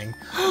kind of thing.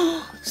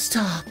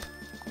 Stop.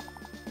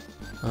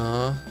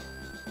 Oh,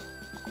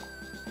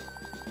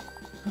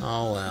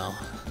 well.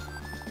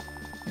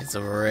 It's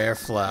a rare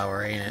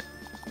flower, ain't it?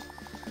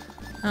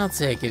 I'll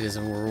take it as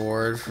a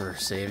reward for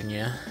saving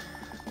you.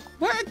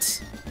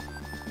 What?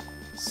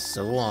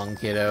 So long,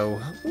 kiddo.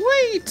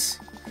 Wait!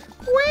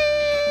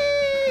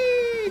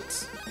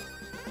 Wait!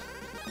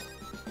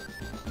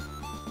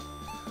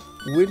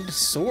 Wood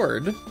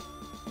sword?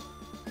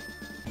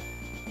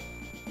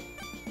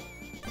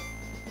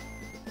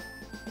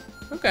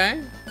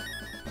 Okay.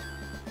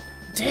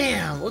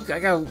 Damn, look, I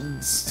got...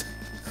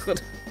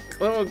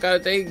 Klonoa got a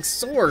dang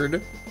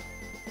sword.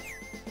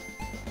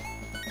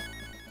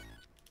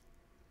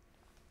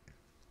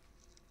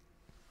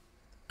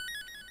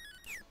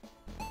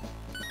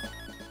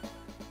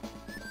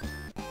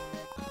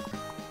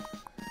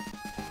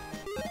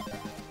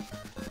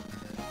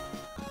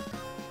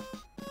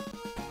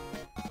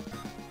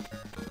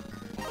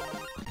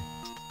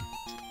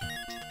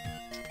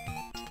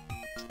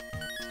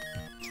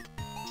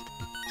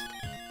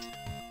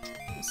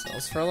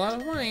 Sells for a lot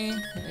of money.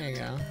 There you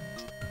go.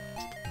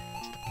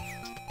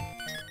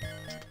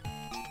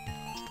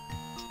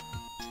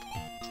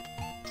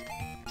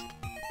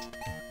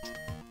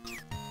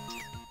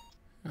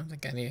 I don't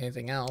think I need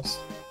anything else.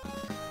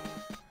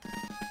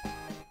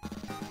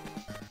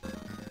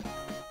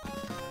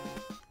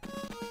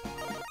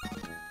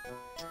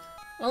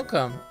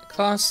 Welcome. It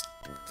costs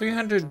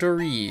 300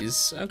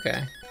 Dories.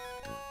 Okay.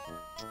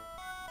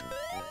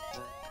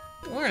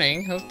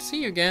 Morning. Hope to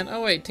see you again.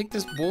 Oh wait, take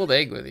this boiled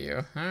egg with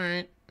you.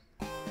 Alright.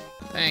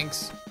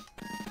 Thanks.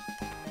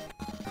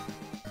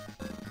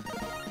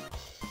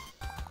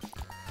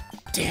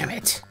 Damn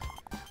it.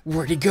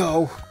 Where'd he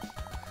go?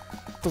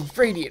 The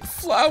radiant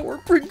flower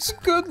brings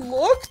good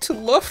luck to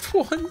loved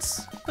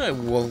ones. I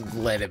won't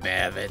let him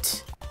have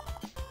it.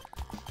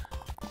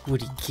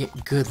 Would he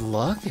get good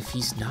luck if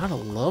he's not a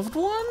loved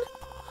one?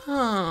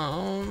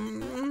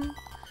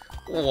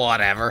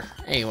 Whatever.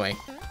 Anyway,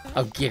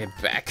 I'll get it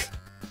back.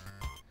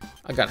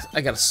 I got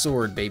a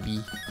sword,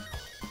 baby.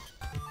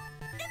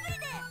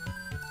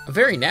 A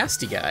very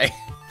nasty guy.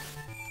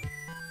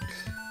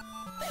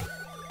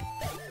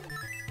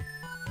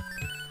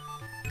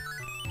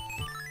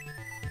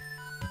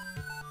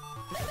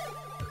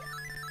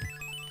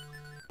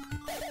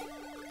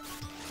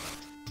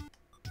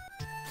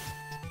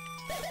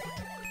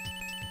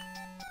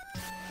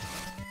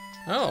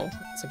 Oh,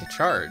 it's like a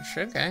charge.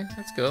 Okay,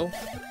 that's cool.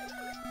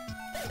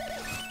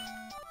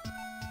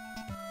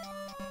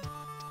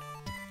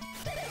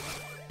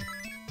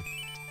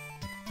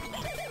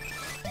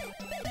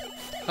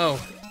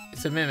 Oh,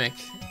 it's a mimic.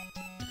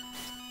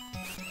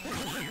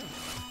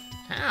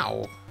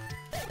 Ow.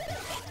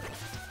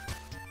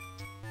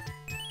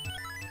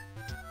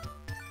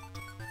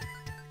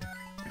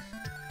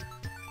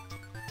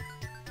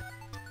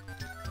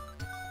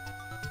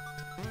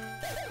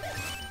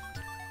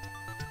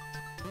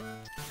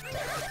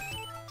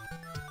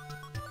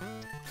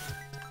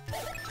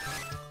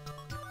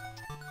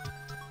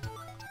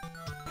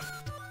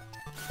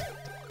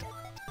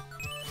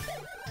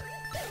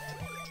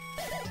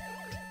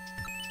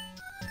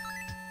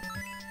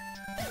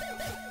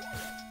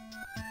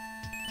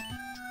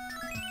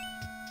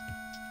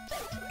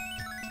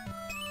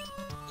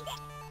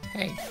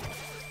 Hey.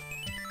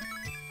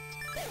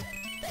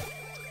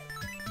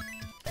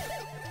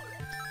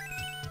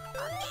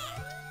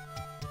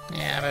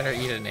 Yeah, I better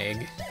eat an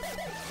egg.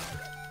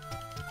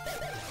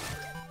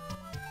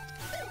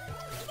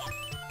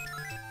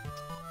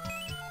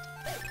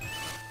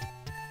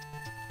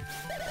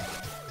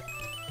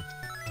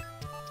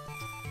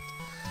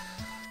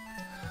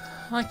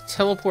 I like to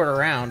teleport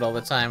around all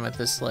the time with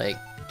this, like,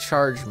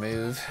 charge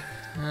move.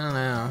 I don't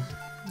know.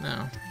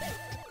 No.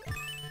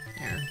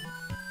 Here.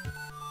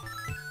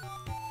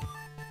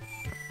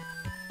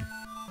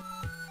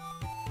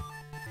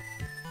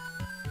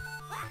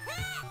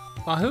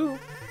 Wahoo!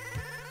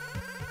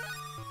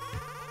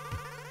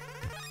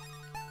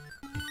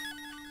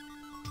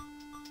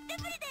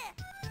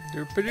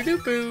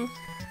 Doopity-doopoo!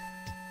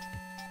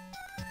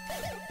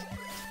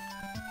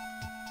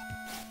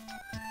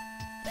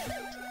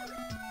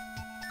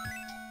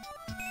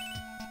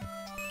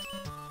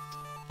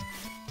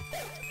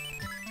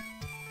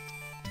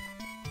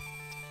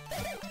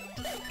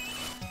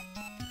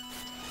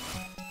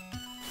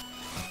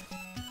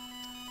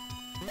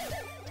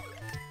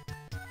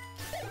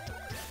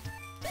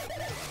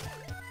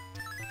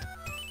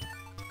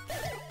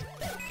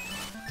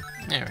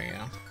 There we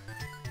go.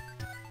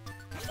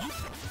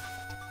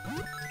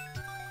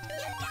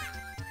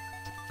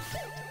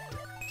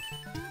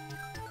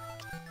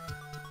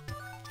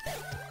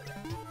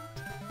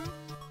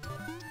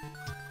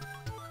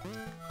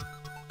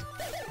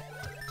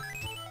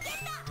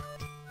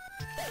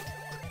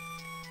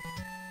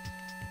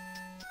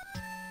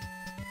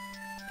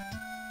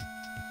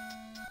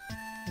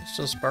 There's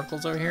still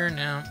sparkles over here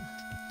now.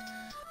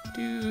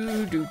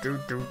 Do do do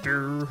do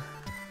do.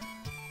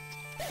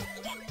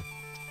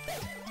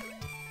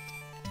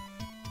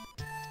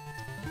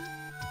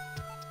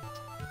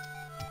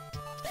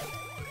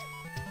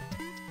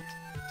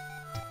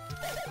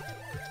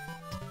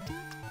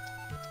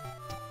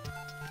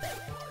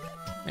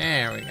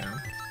 There we go.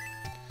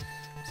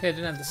 See, I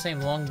didn't have the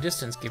same long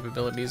distance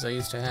capabilities I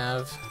used to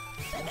have.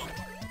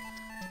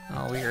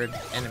 Oh, weird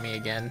enemy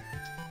again.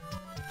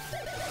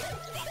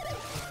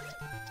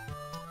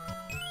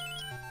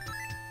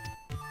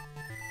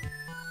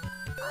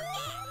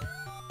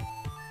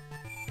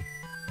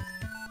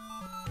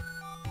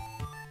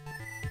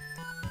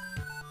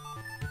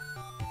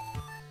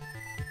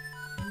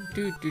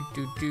 Do do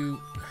do do.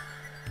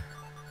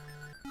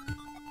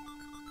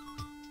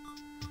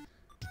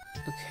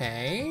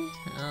 Okay.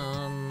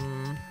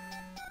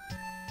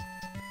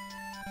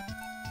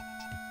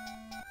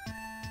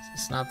 Is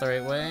this not the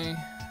right way?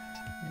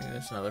 Maybe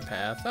there's another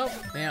path. Oh,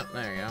 yeah,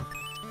 there you go.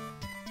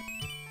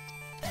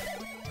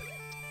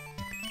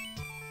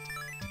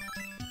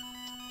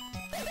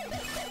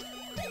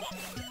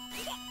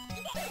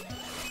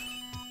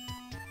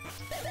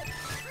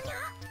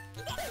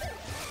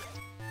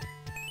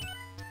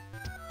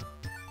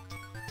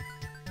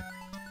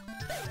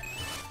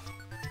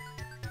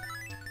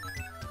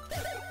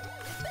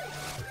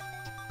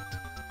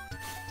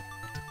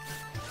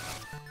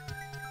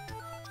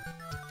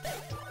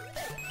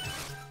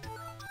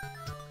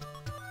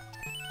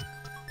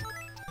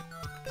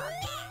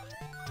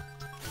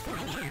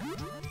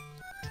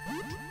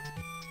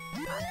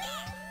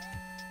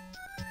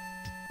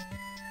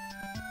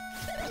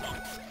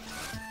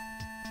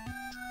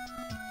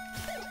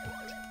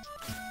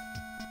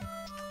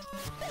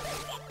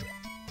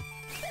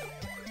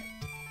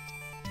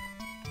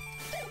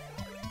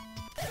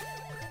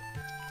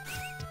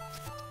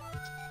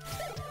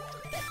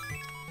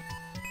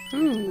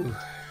 Ooh.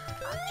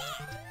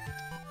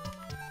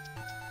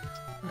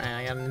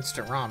 I got an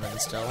instant ramen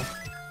still.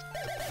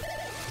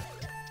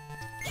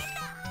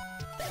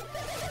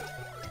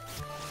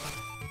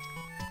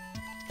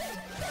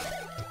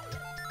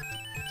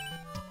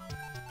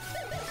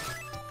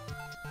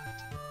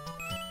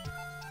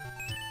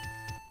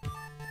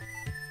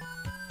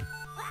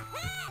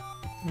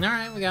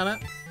 Alright, we got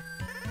it.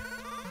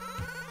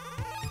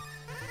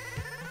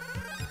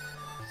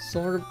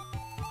 Silver.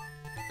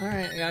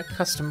 Alright, I got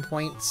custom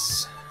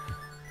points.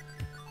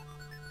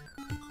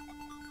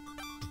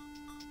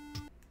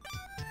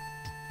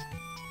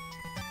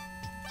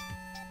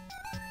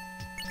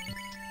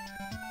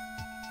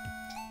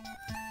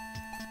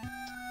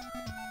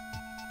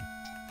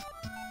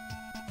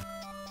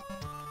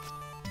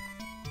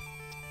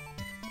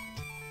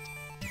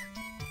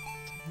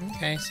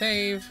 Okay,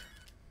 save.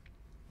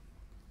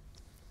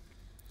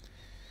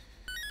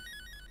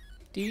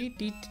 Dee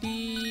dee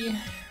dee.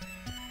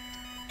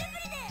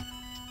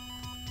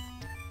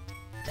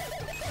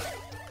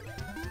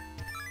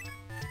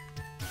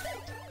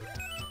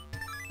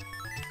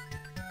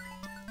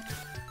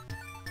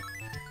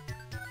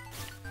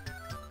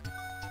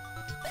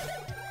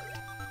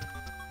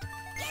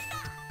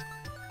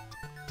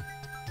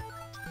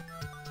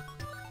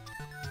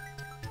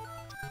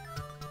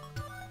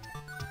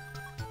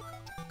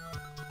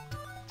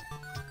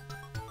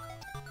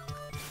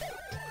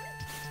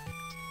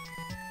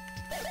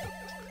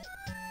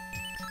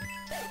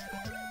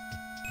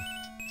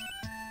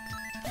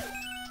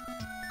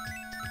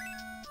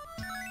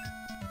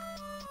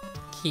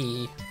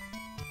 Key.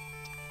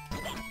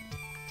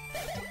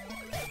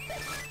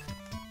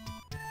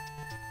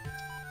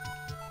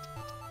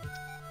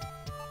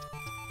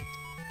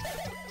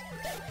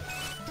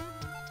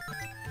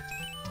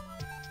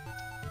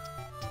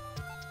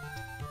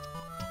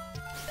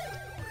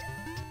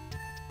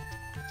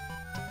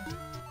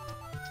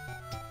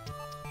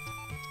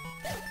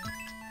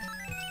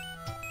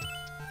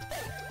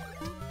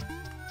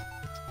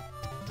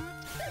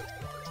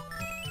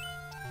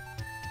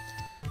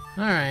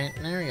 All right,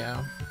 there we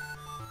go.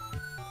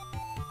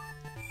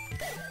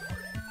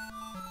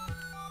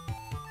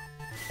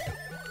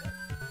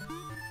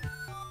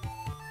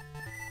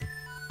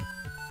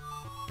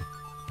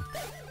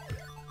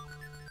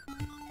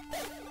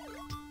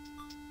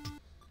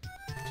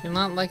 Do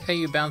not like how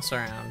you bounce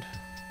around.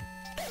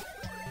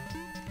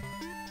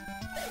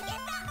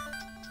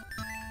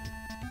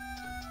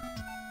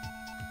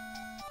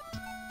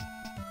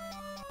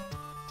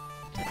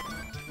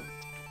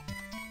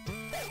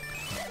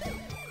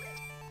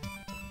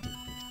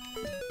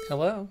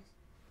 Hello.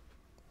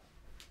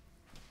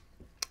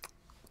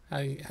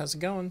 How's it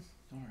going?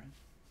 All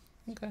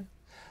right. Okay.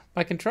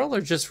 My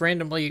controller's just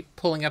randomly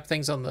pulling up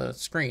things on the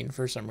screen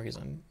for some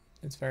reason.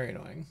 It's very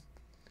annoying.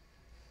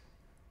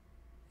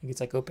 It's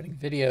like opening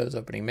videos,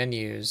 opening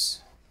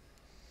menus.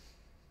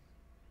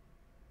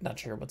 Not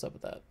sure what's up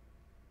with that.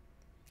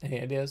 Any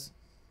ideas?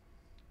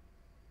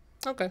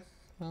 Okay.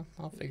 Well,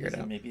 I'll figure it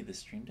out. Maybe the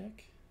Stream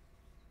Deck?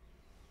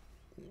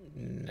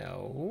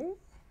 No.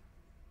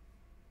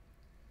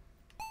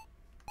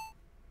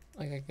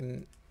 Like I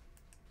can...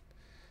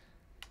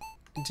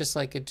 Just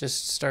like it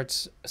just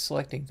starts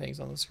selecting things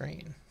on the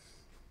screen.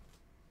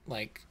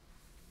 Like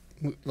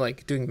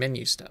doing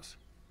menu stuff.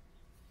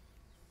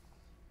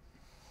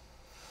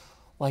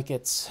 Like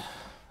it's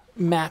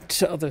mapped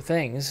to other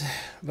things,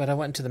 but I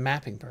went to the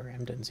mapping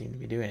program, didn't seem to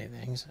be doing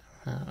anything, so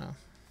I don't know.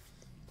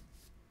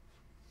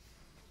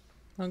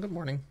 Well, good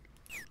morning.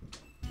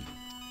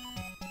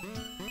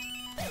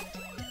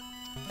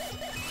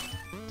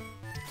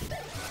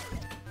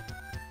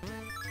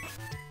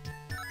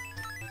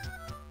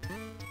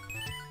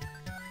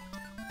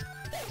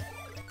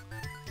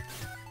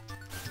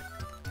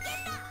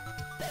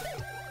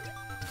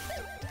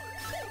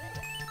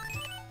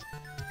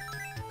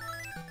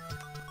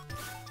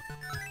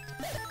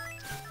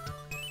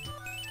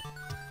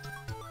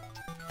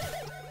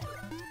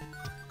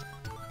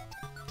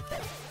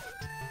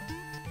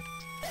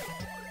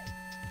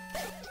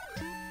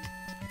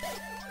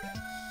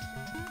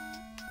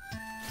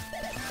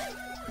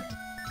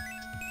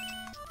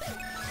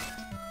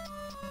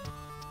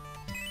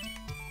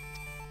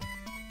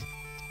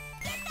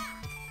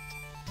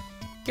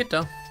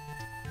 Ghetto.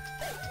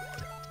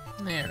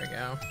 There we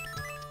go.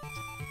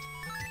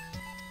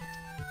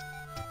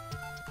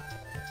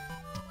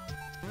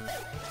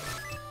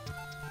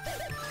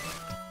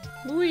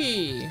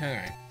 Whee!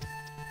 Alright.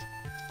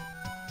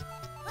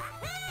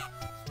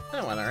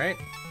 That went alright.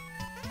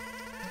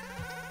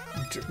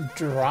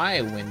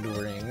 Dry wind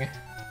ring.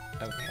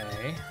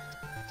 Okay.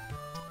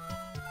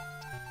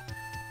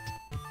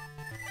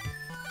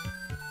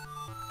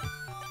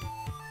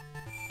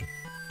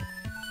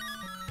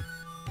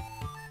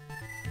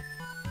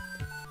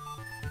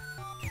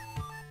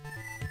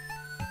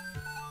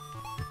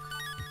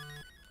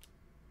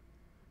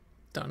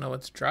 Don't know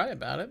what's dry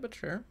about it, but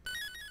sure.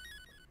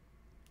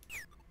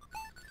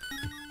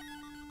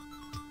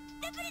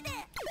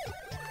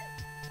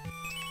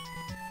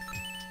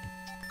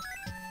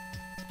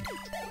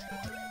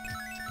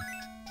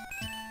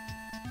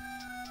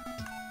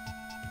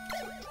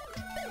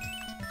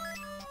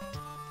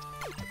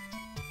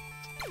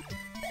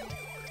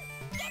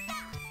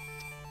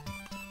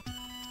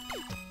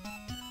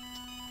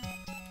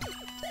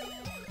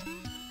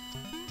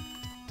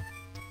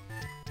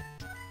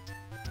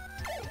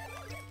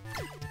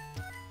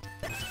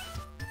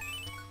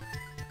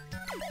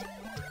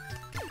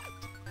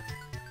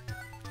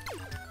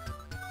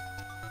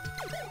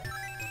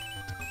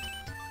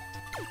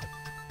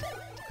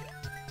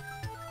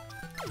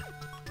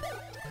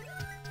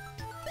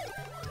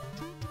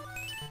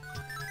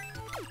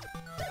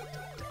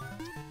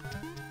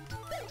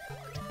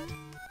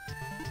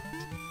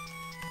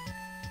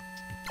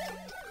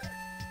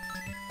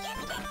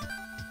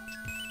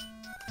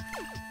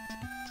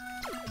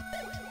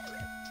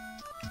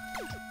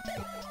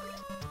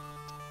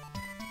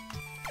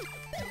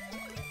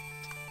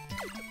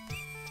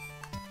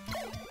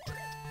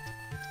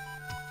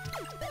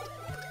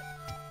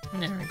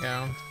 There we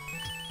go.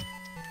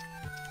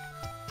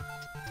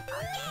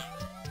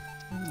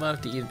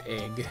 Love to eat an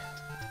egg.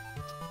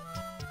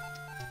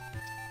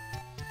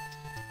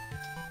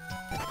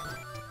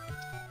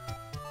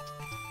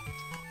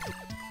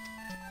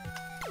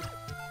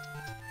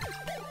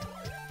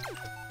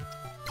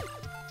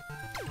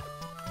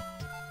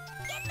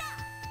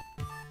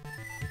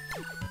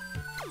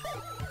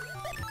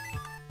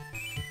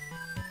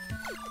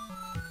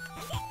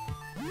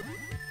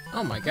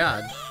 Oh my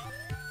god.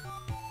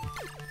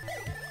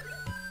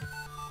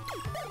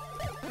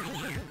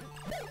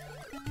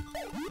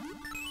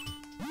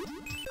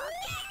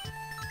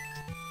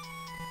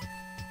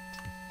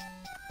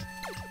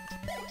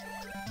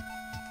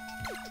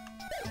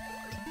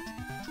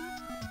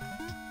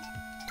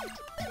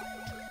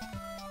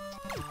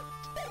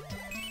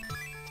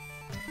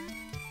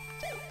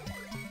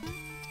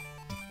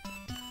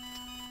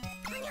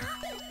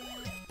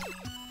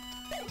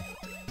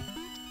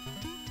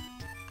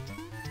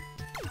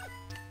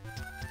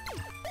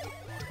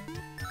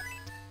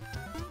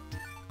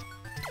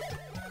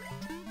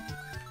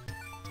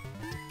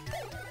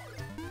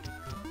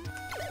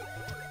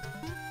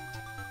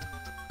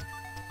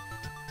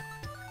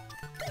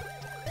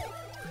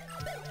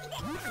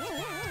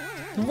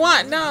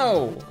 What?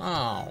 No!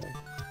 Oh.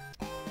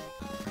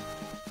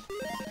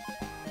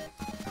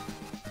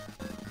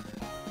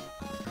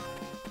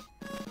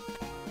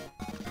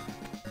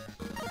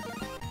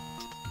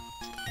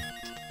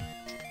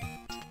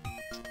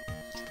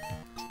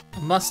 A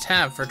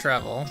must-have for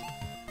travel.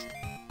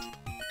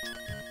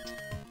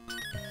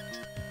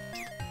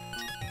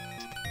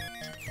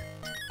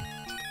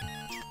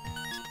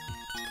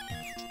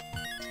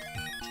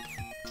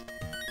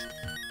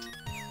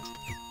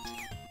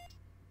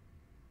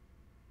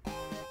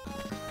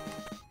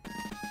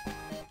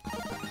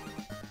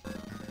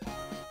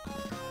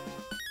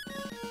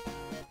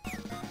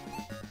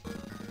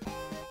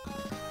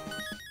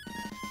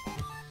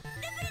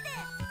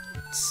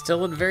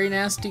 Still a very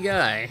nasty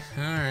guy.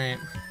 Alright.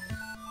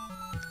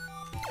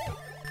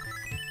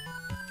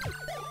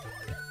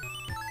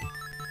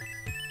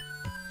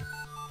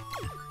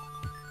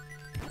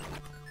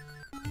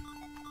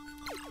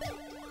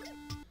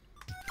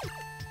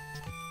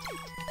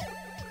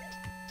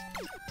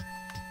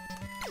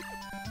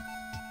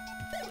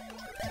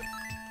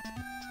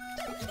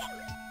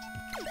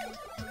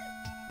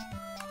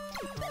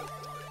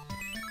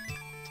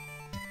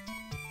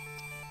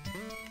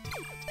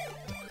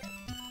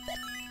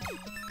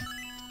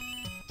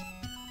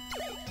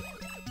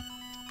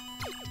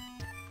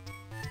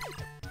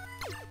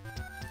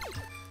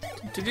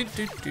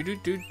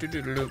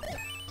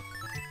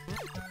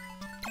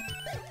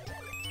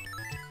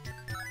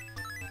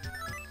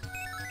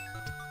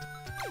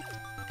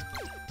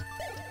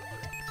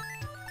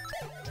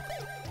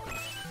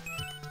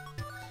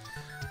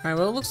 Alright,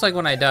 well, it looks like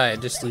when I die, I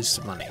just lose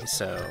some money,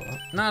 so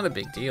not a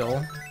big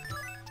deal.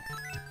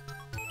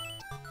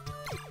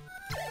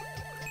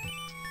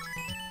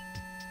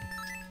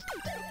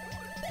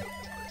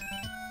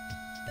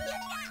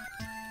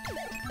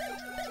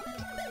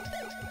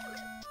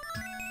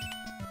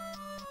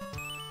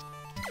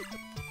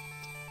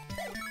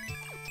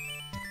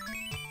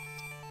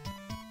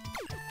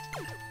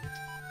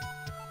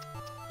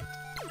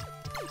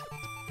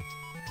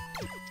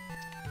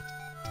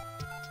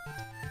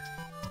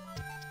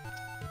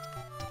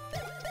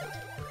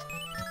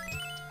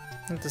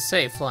 What to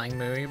say, Flying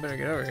Moo, you better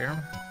get over here.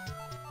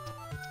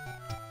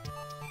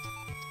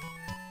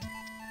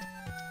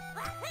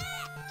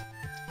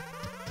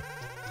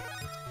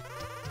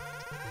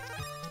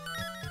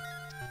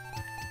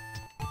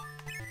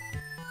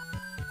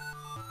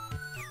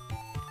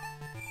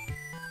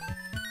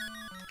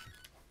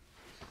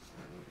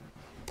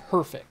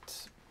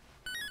 Perfect.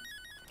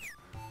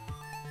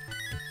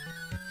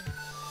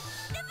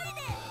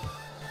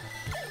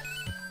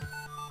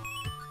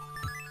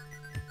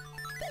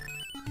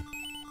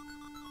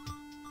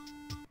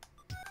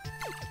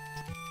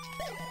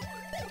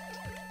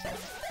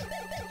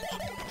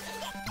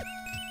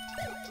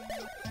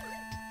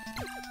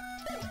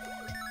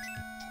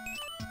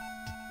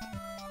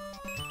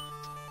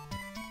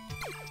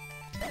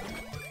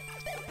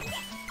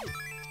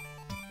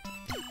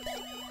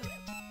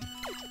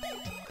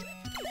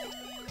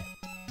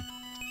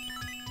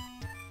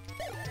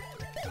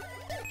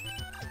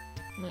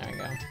 There we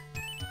go.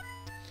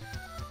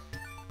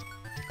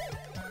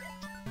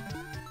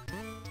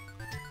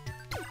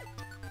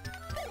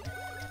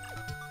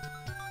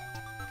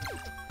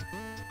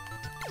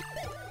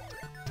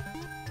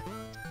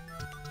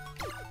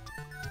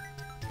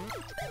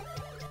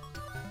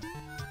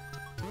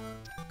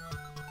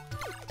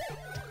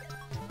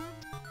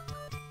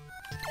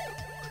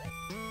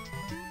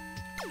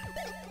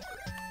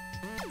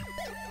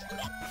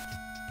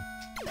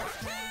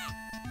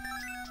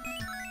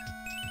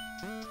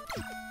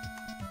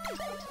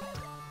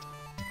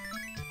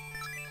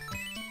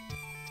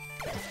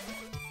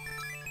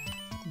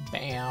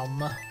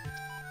 Bam.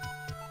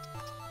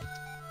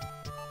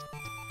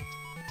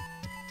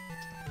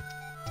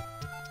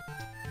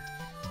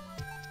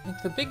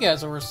 The big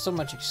guys are worth so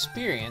much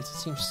experience, it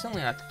seems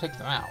silly not to pick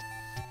them out.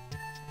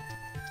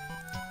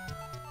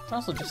 It's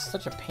also just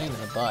such a pain in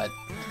the butt.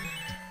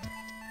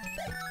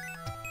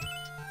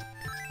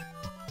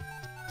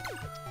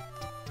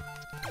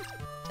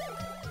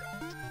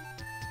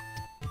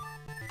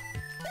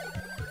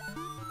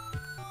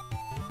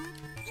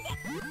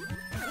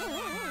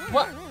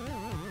 What?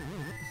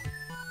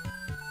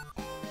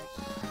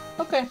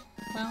 Okay,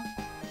 well.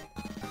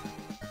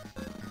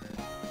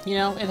 You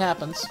know, it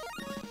happens.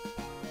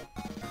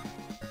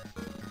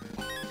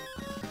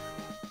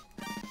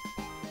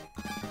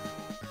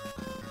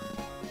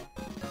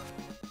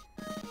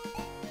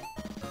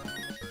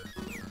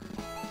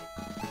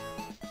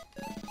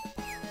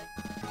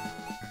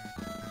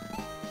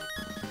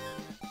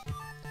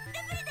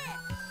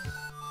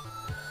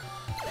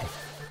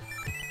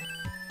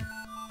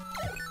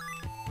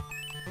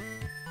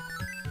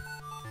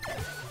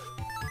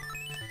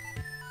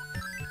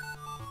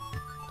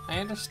 I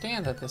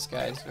understand that this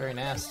guy is very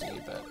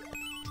nasty, but...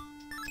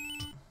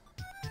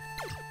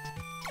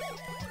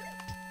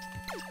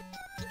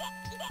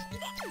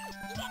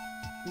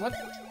 What?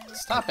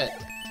 Stop it!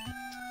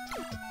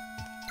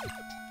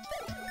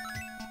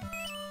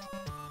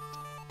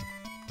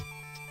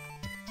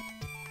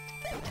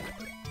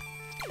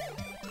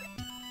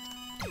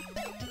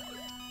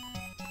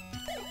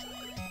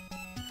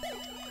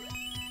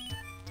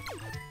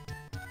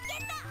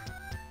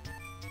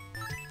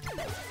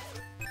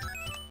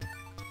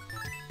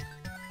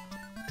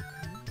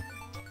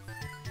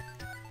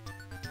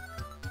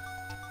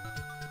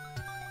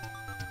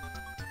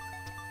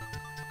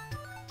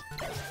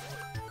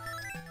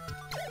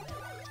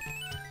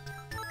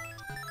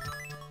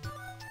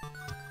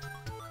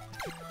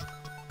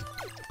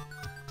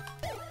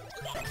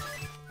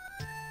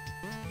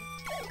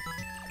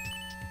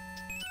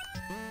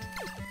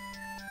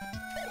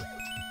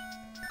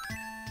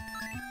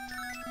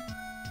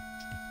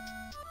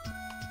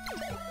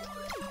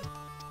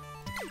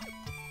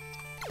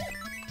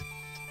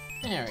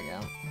 There we go.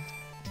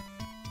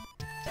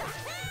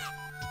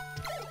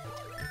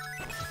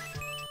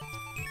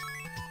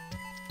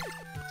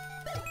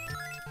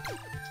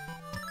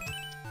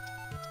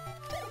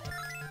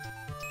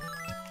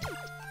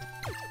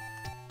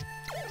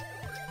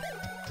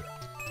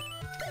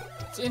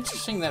 It's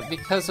interesting that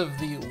because of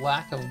the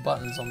lack of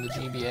buttons on the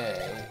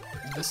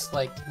GBA, this,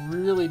 like,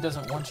 really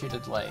doesn't want you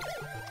to, like,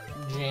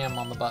 jam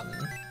on the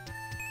button.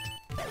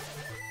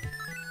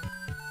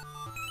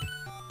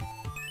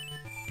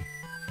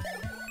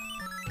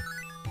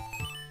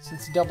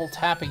 Since double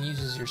tapping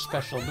uses your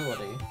special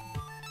ability.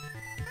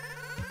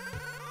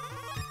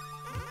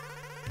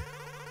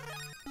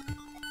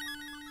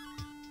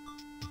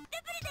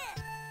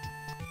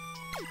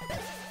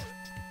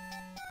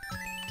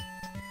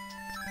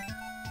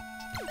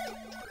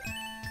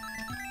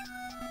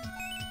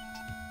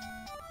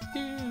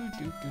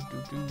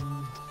 Do.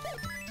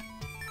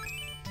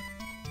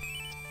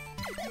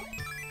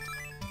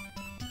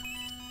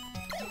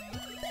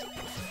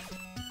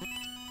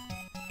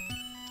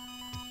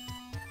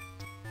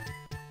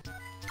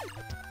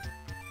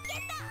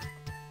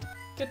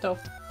 Get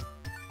off.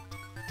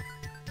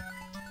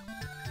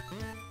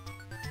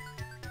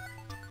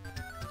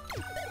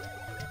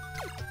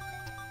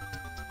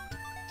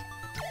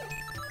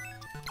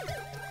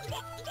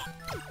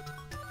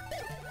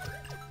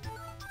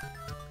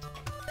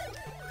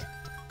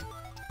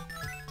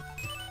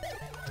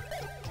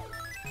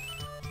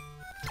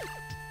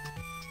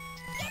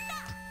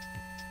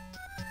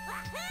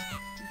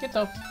 Get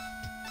off.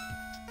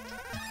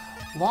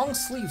 Long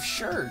sleeve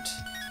shirt.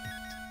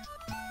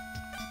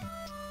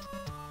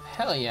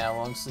 Hell yeah,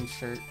 long sleeve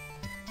shirt.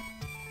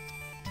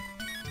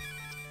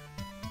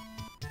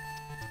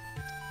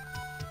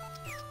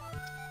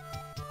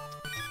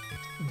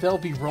 They'll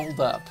be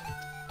rolled up.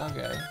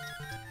 Okay.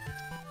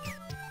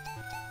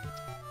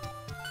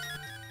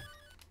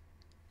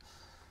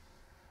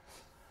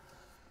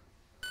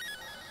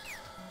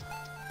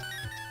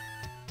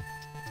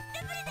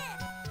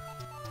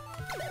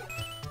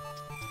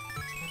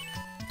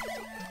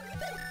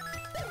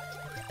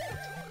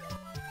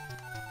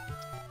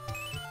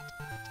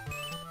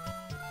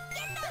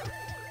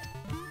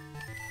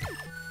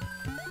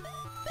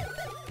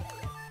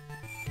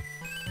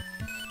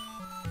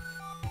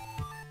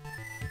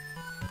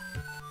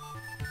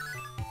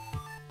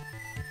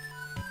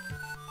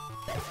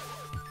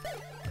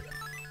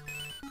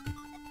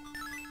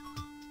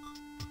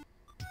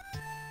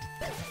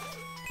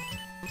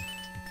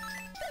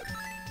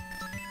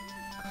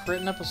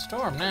 Critting up a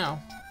storm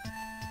now.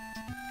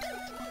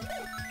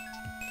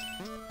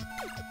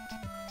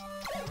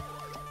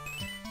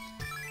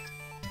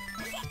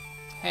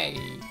 Hey.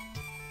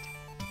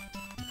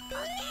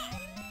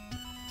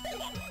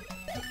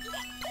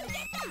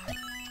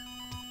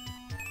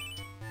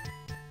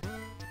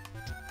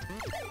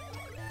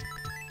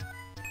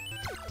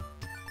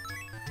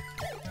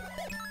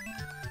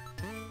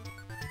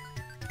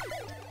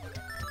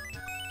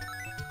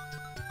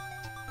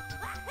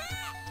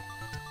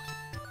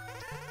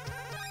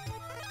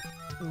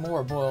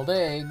 More boiled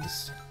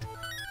eggs.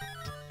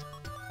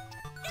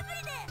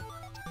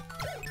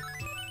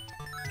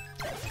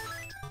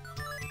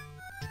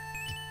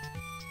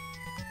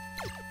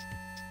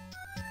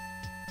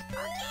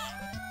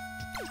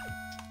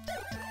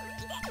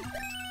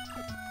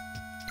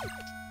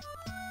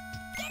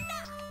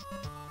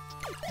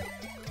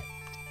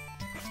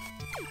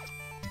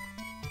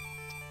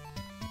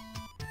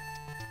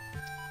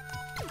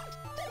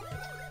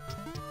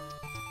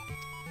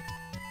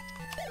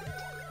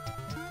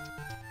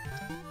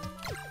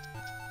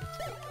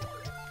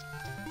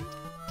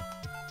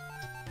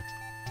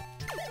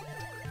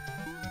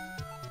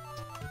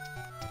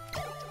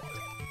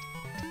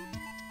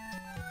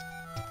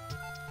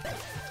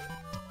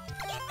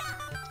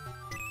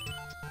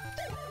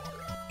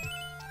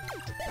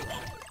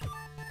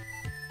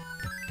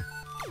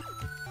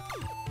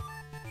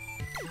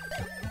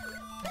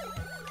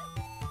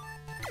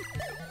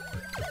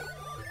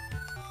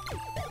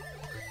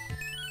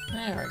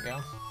 There we go.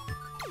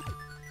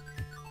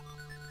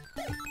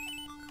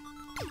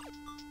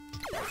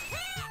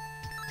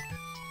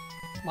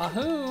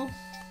 Wahoo!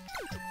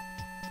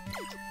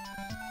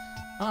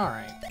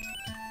 Alright.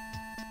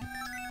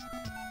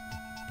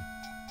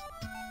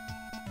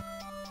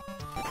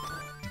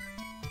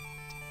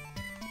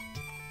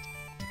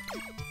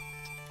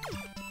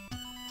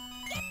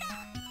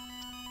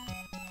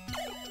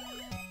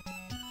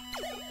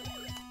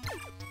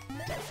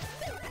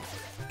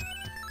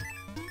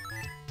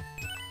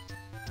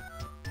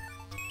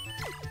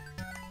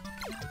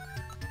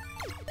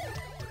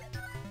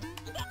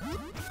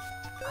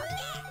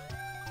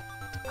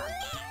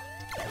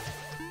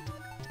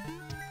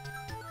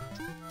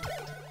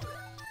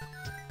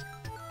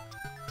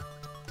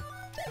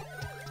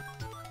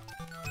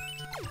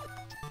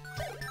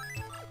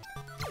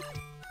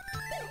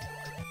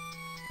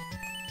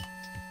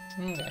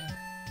 Okay.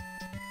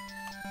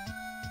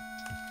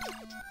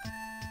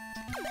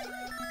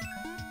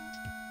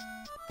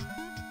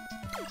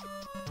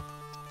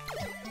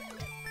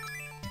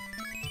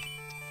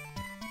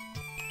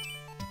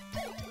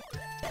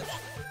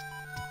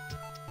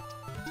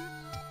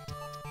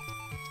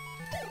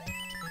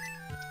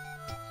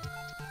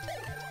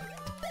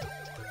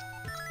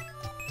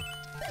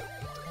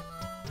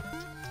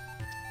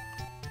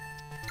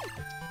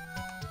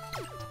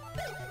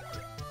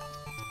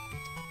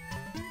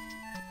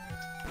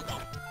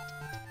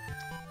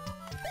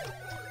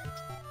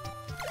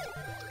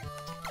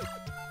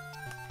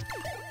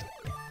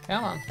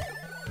 Come on.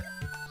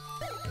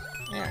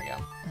 There we go.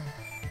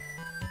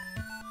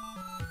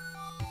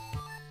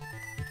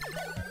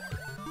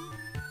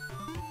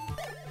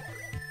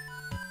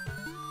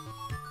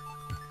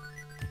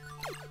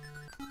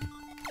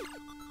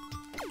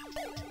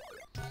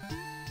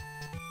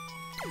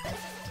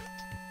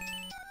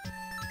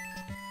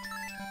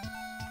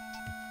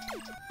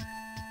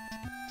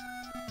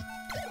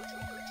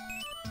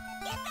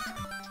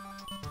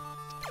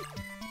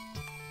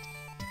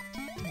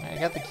 I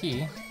got the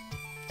key.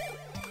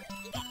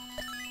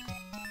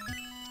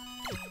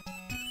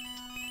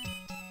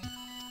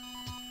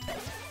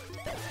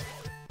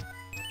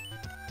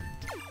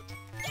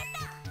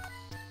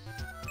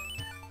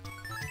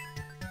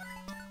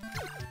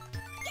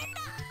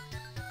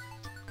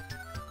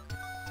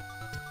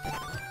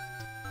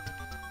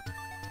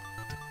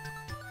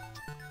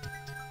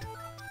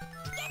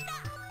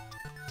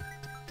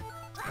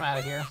 I'm out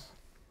of here.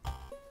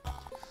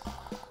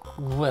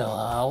 Well,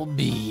 I'll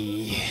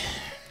be.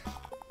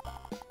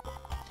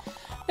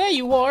 There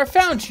you are,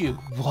 found you.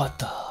 What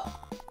the?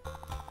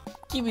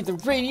 Give me the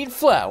radiant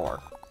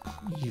flower.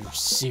 You've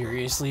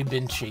seriously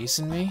been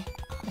chasing me?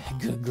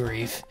 Good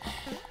grief.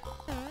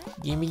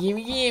 Gimme,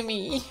 gimme,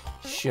 gimme.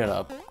 Shut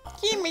up.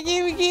 Gimme,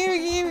 gimme, gimme,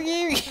 gimme,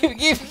 gimme,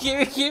 gimme,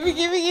 gimme, gimme,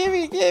 gimme,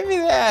 gimme, gimme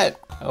that.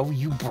 Oh,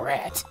 you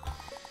brat.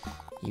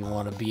 You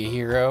want to be a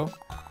hero?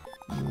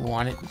 You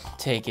want it?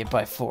 Take it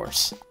by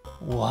force.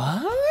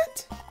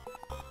 What?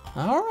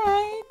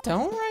 Alright,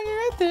 don't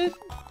regret it.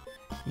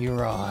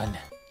 You're on.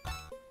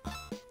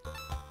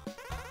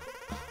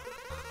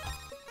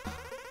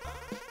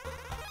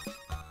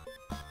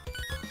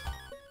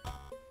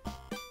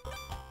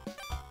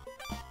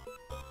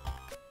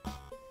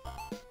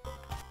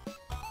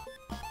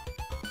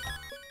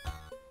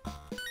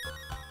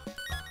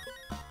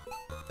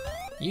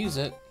 Use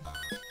it.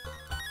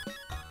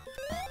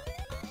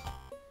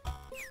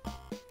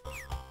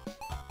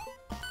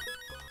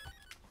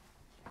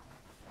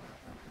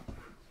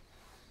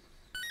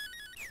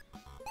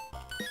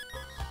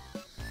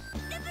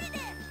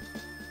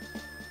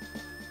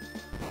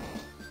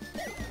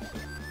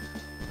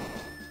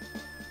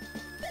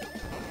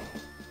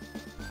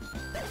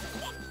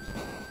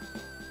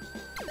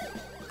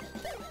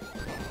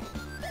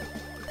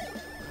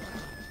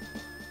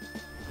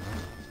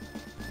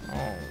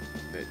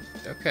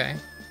 Okay.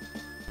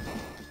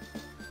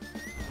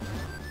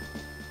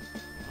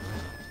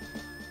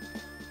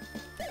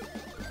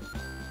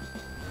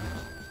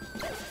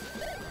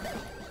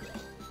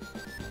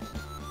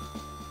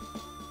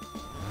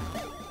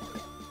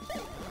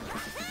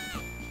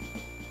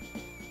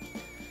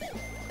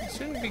 I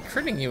shouldn't be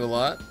critting you a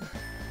lot.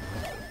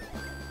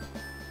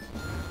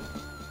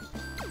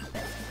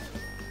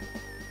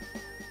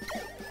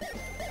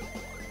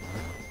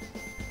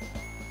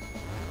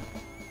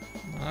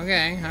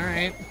 Okay,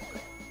 alright.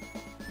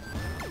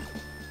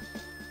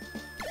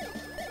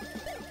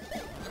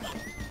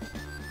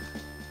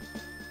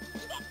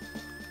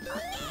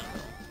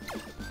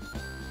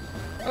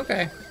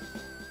 Okay.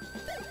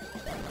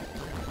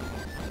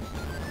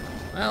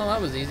 Well, that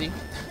was easy.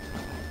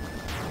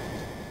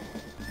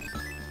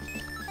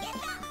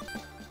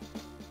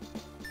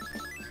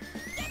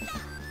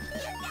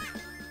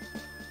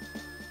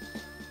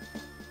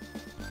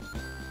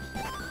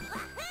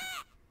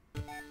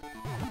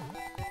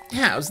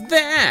 How's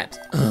that?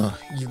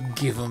 You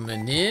give them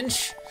an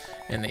inch,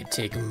 and they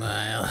take a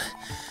mile.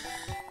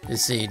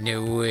 This ain't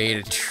no way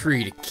to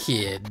treat a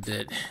kid,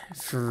 but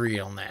for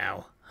real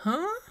now.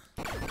 Huh?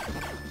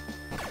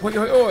 Oi,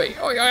 oi, oi,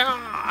 oi, oi,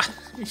 ah!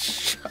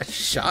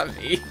 Shot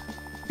me.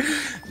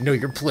 Know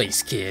your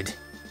place, kid.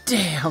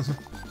 Damn.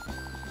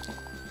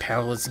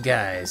 Powerless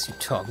guys who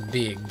talk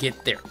big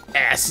get their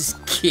asses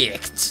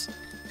kicked.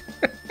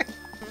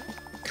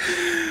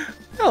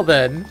 Well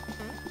then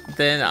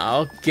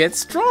I'll get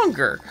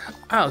stronger.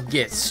 I'll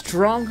get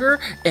stronger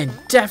and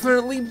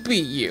definitely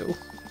beat you.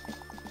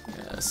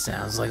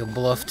 Sounds like a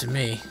bluff to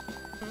me.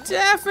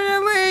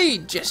 Definitely!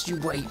 Just you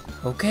wait.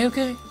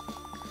 Okay.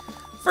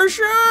 For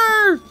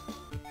sure!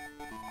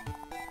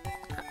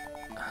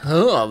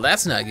 Oh,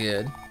 that's not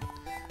good.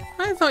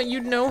 I thought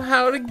you'd know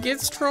how to get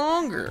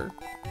stronger.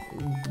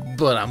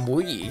 But I'm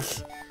weak.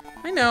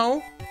 I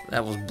know.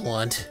 That was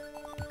blunt.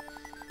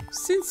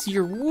 Since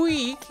you're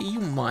weak, you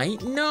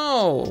might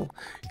know.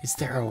 Is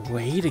there a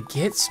way to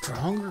get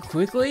stronger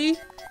quickly?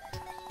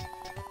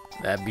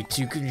 That'd be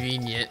too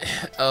convenient.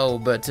 Oh,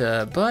 but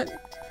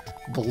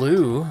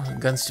Blue,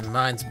 Guns to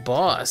Mind's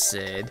boss,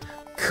 said,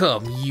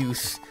 "Come,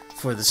 youth,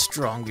 for the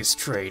strongest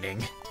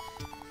training."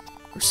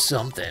 Or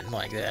something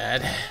like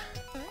that.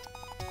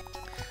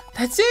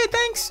 That's it,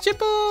 thanks,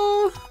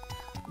 Chipple!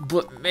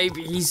 But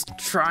maybe he's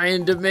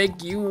trying to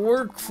make you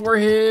work for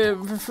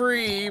him for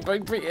free.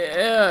 Big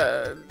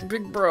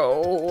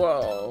bro,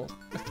 whoa.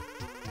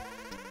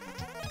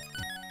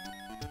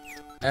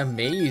 A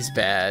maze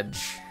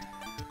badge.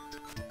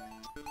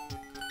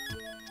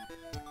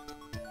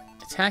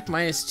 Attack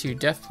 -2,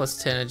 def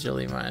 +10,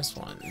 agility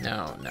 -1.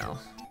 No.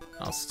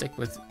 I'll stick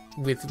with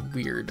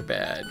weird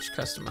badge.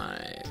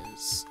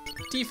 Customize.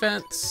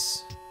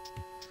 Defense.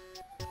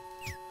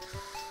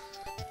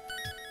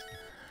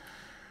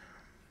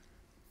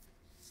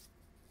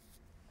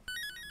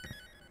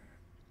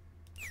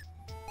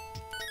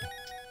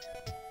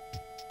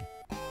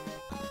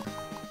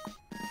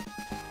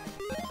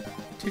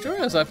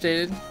 Tutorial's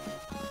updated.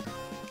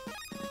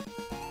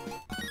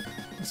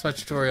 What's my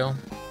tutorial?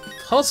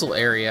 Puzzle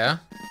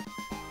area.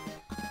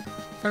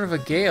 In front of a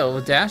gale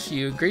will dash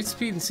you at great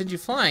speed and send you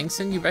flying,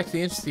 send you back to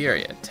the entrance of the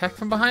area. Attack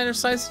from behind or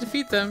sides to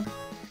defeat them.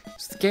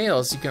 With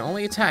gales, you can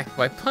only attack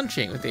by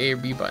punching with the A or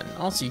B button.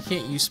 Also, you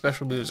can't use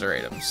special moves or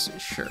items.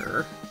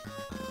 Sure.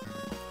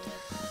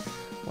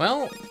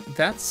 Well,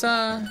 that's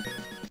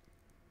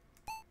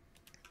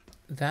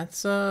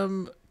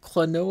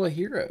Klonoa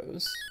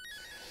Heroes.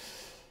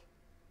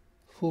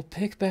 We'll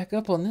pick back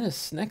up on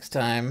this next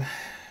time.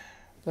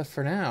 But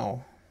for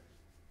now,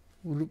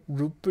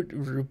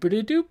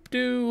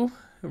 roopity-doop-doo,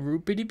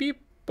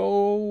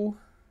 roopity-beep-bo,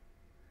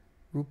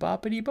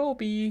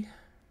 roopopity-bopey.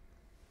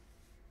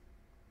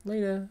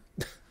 Later.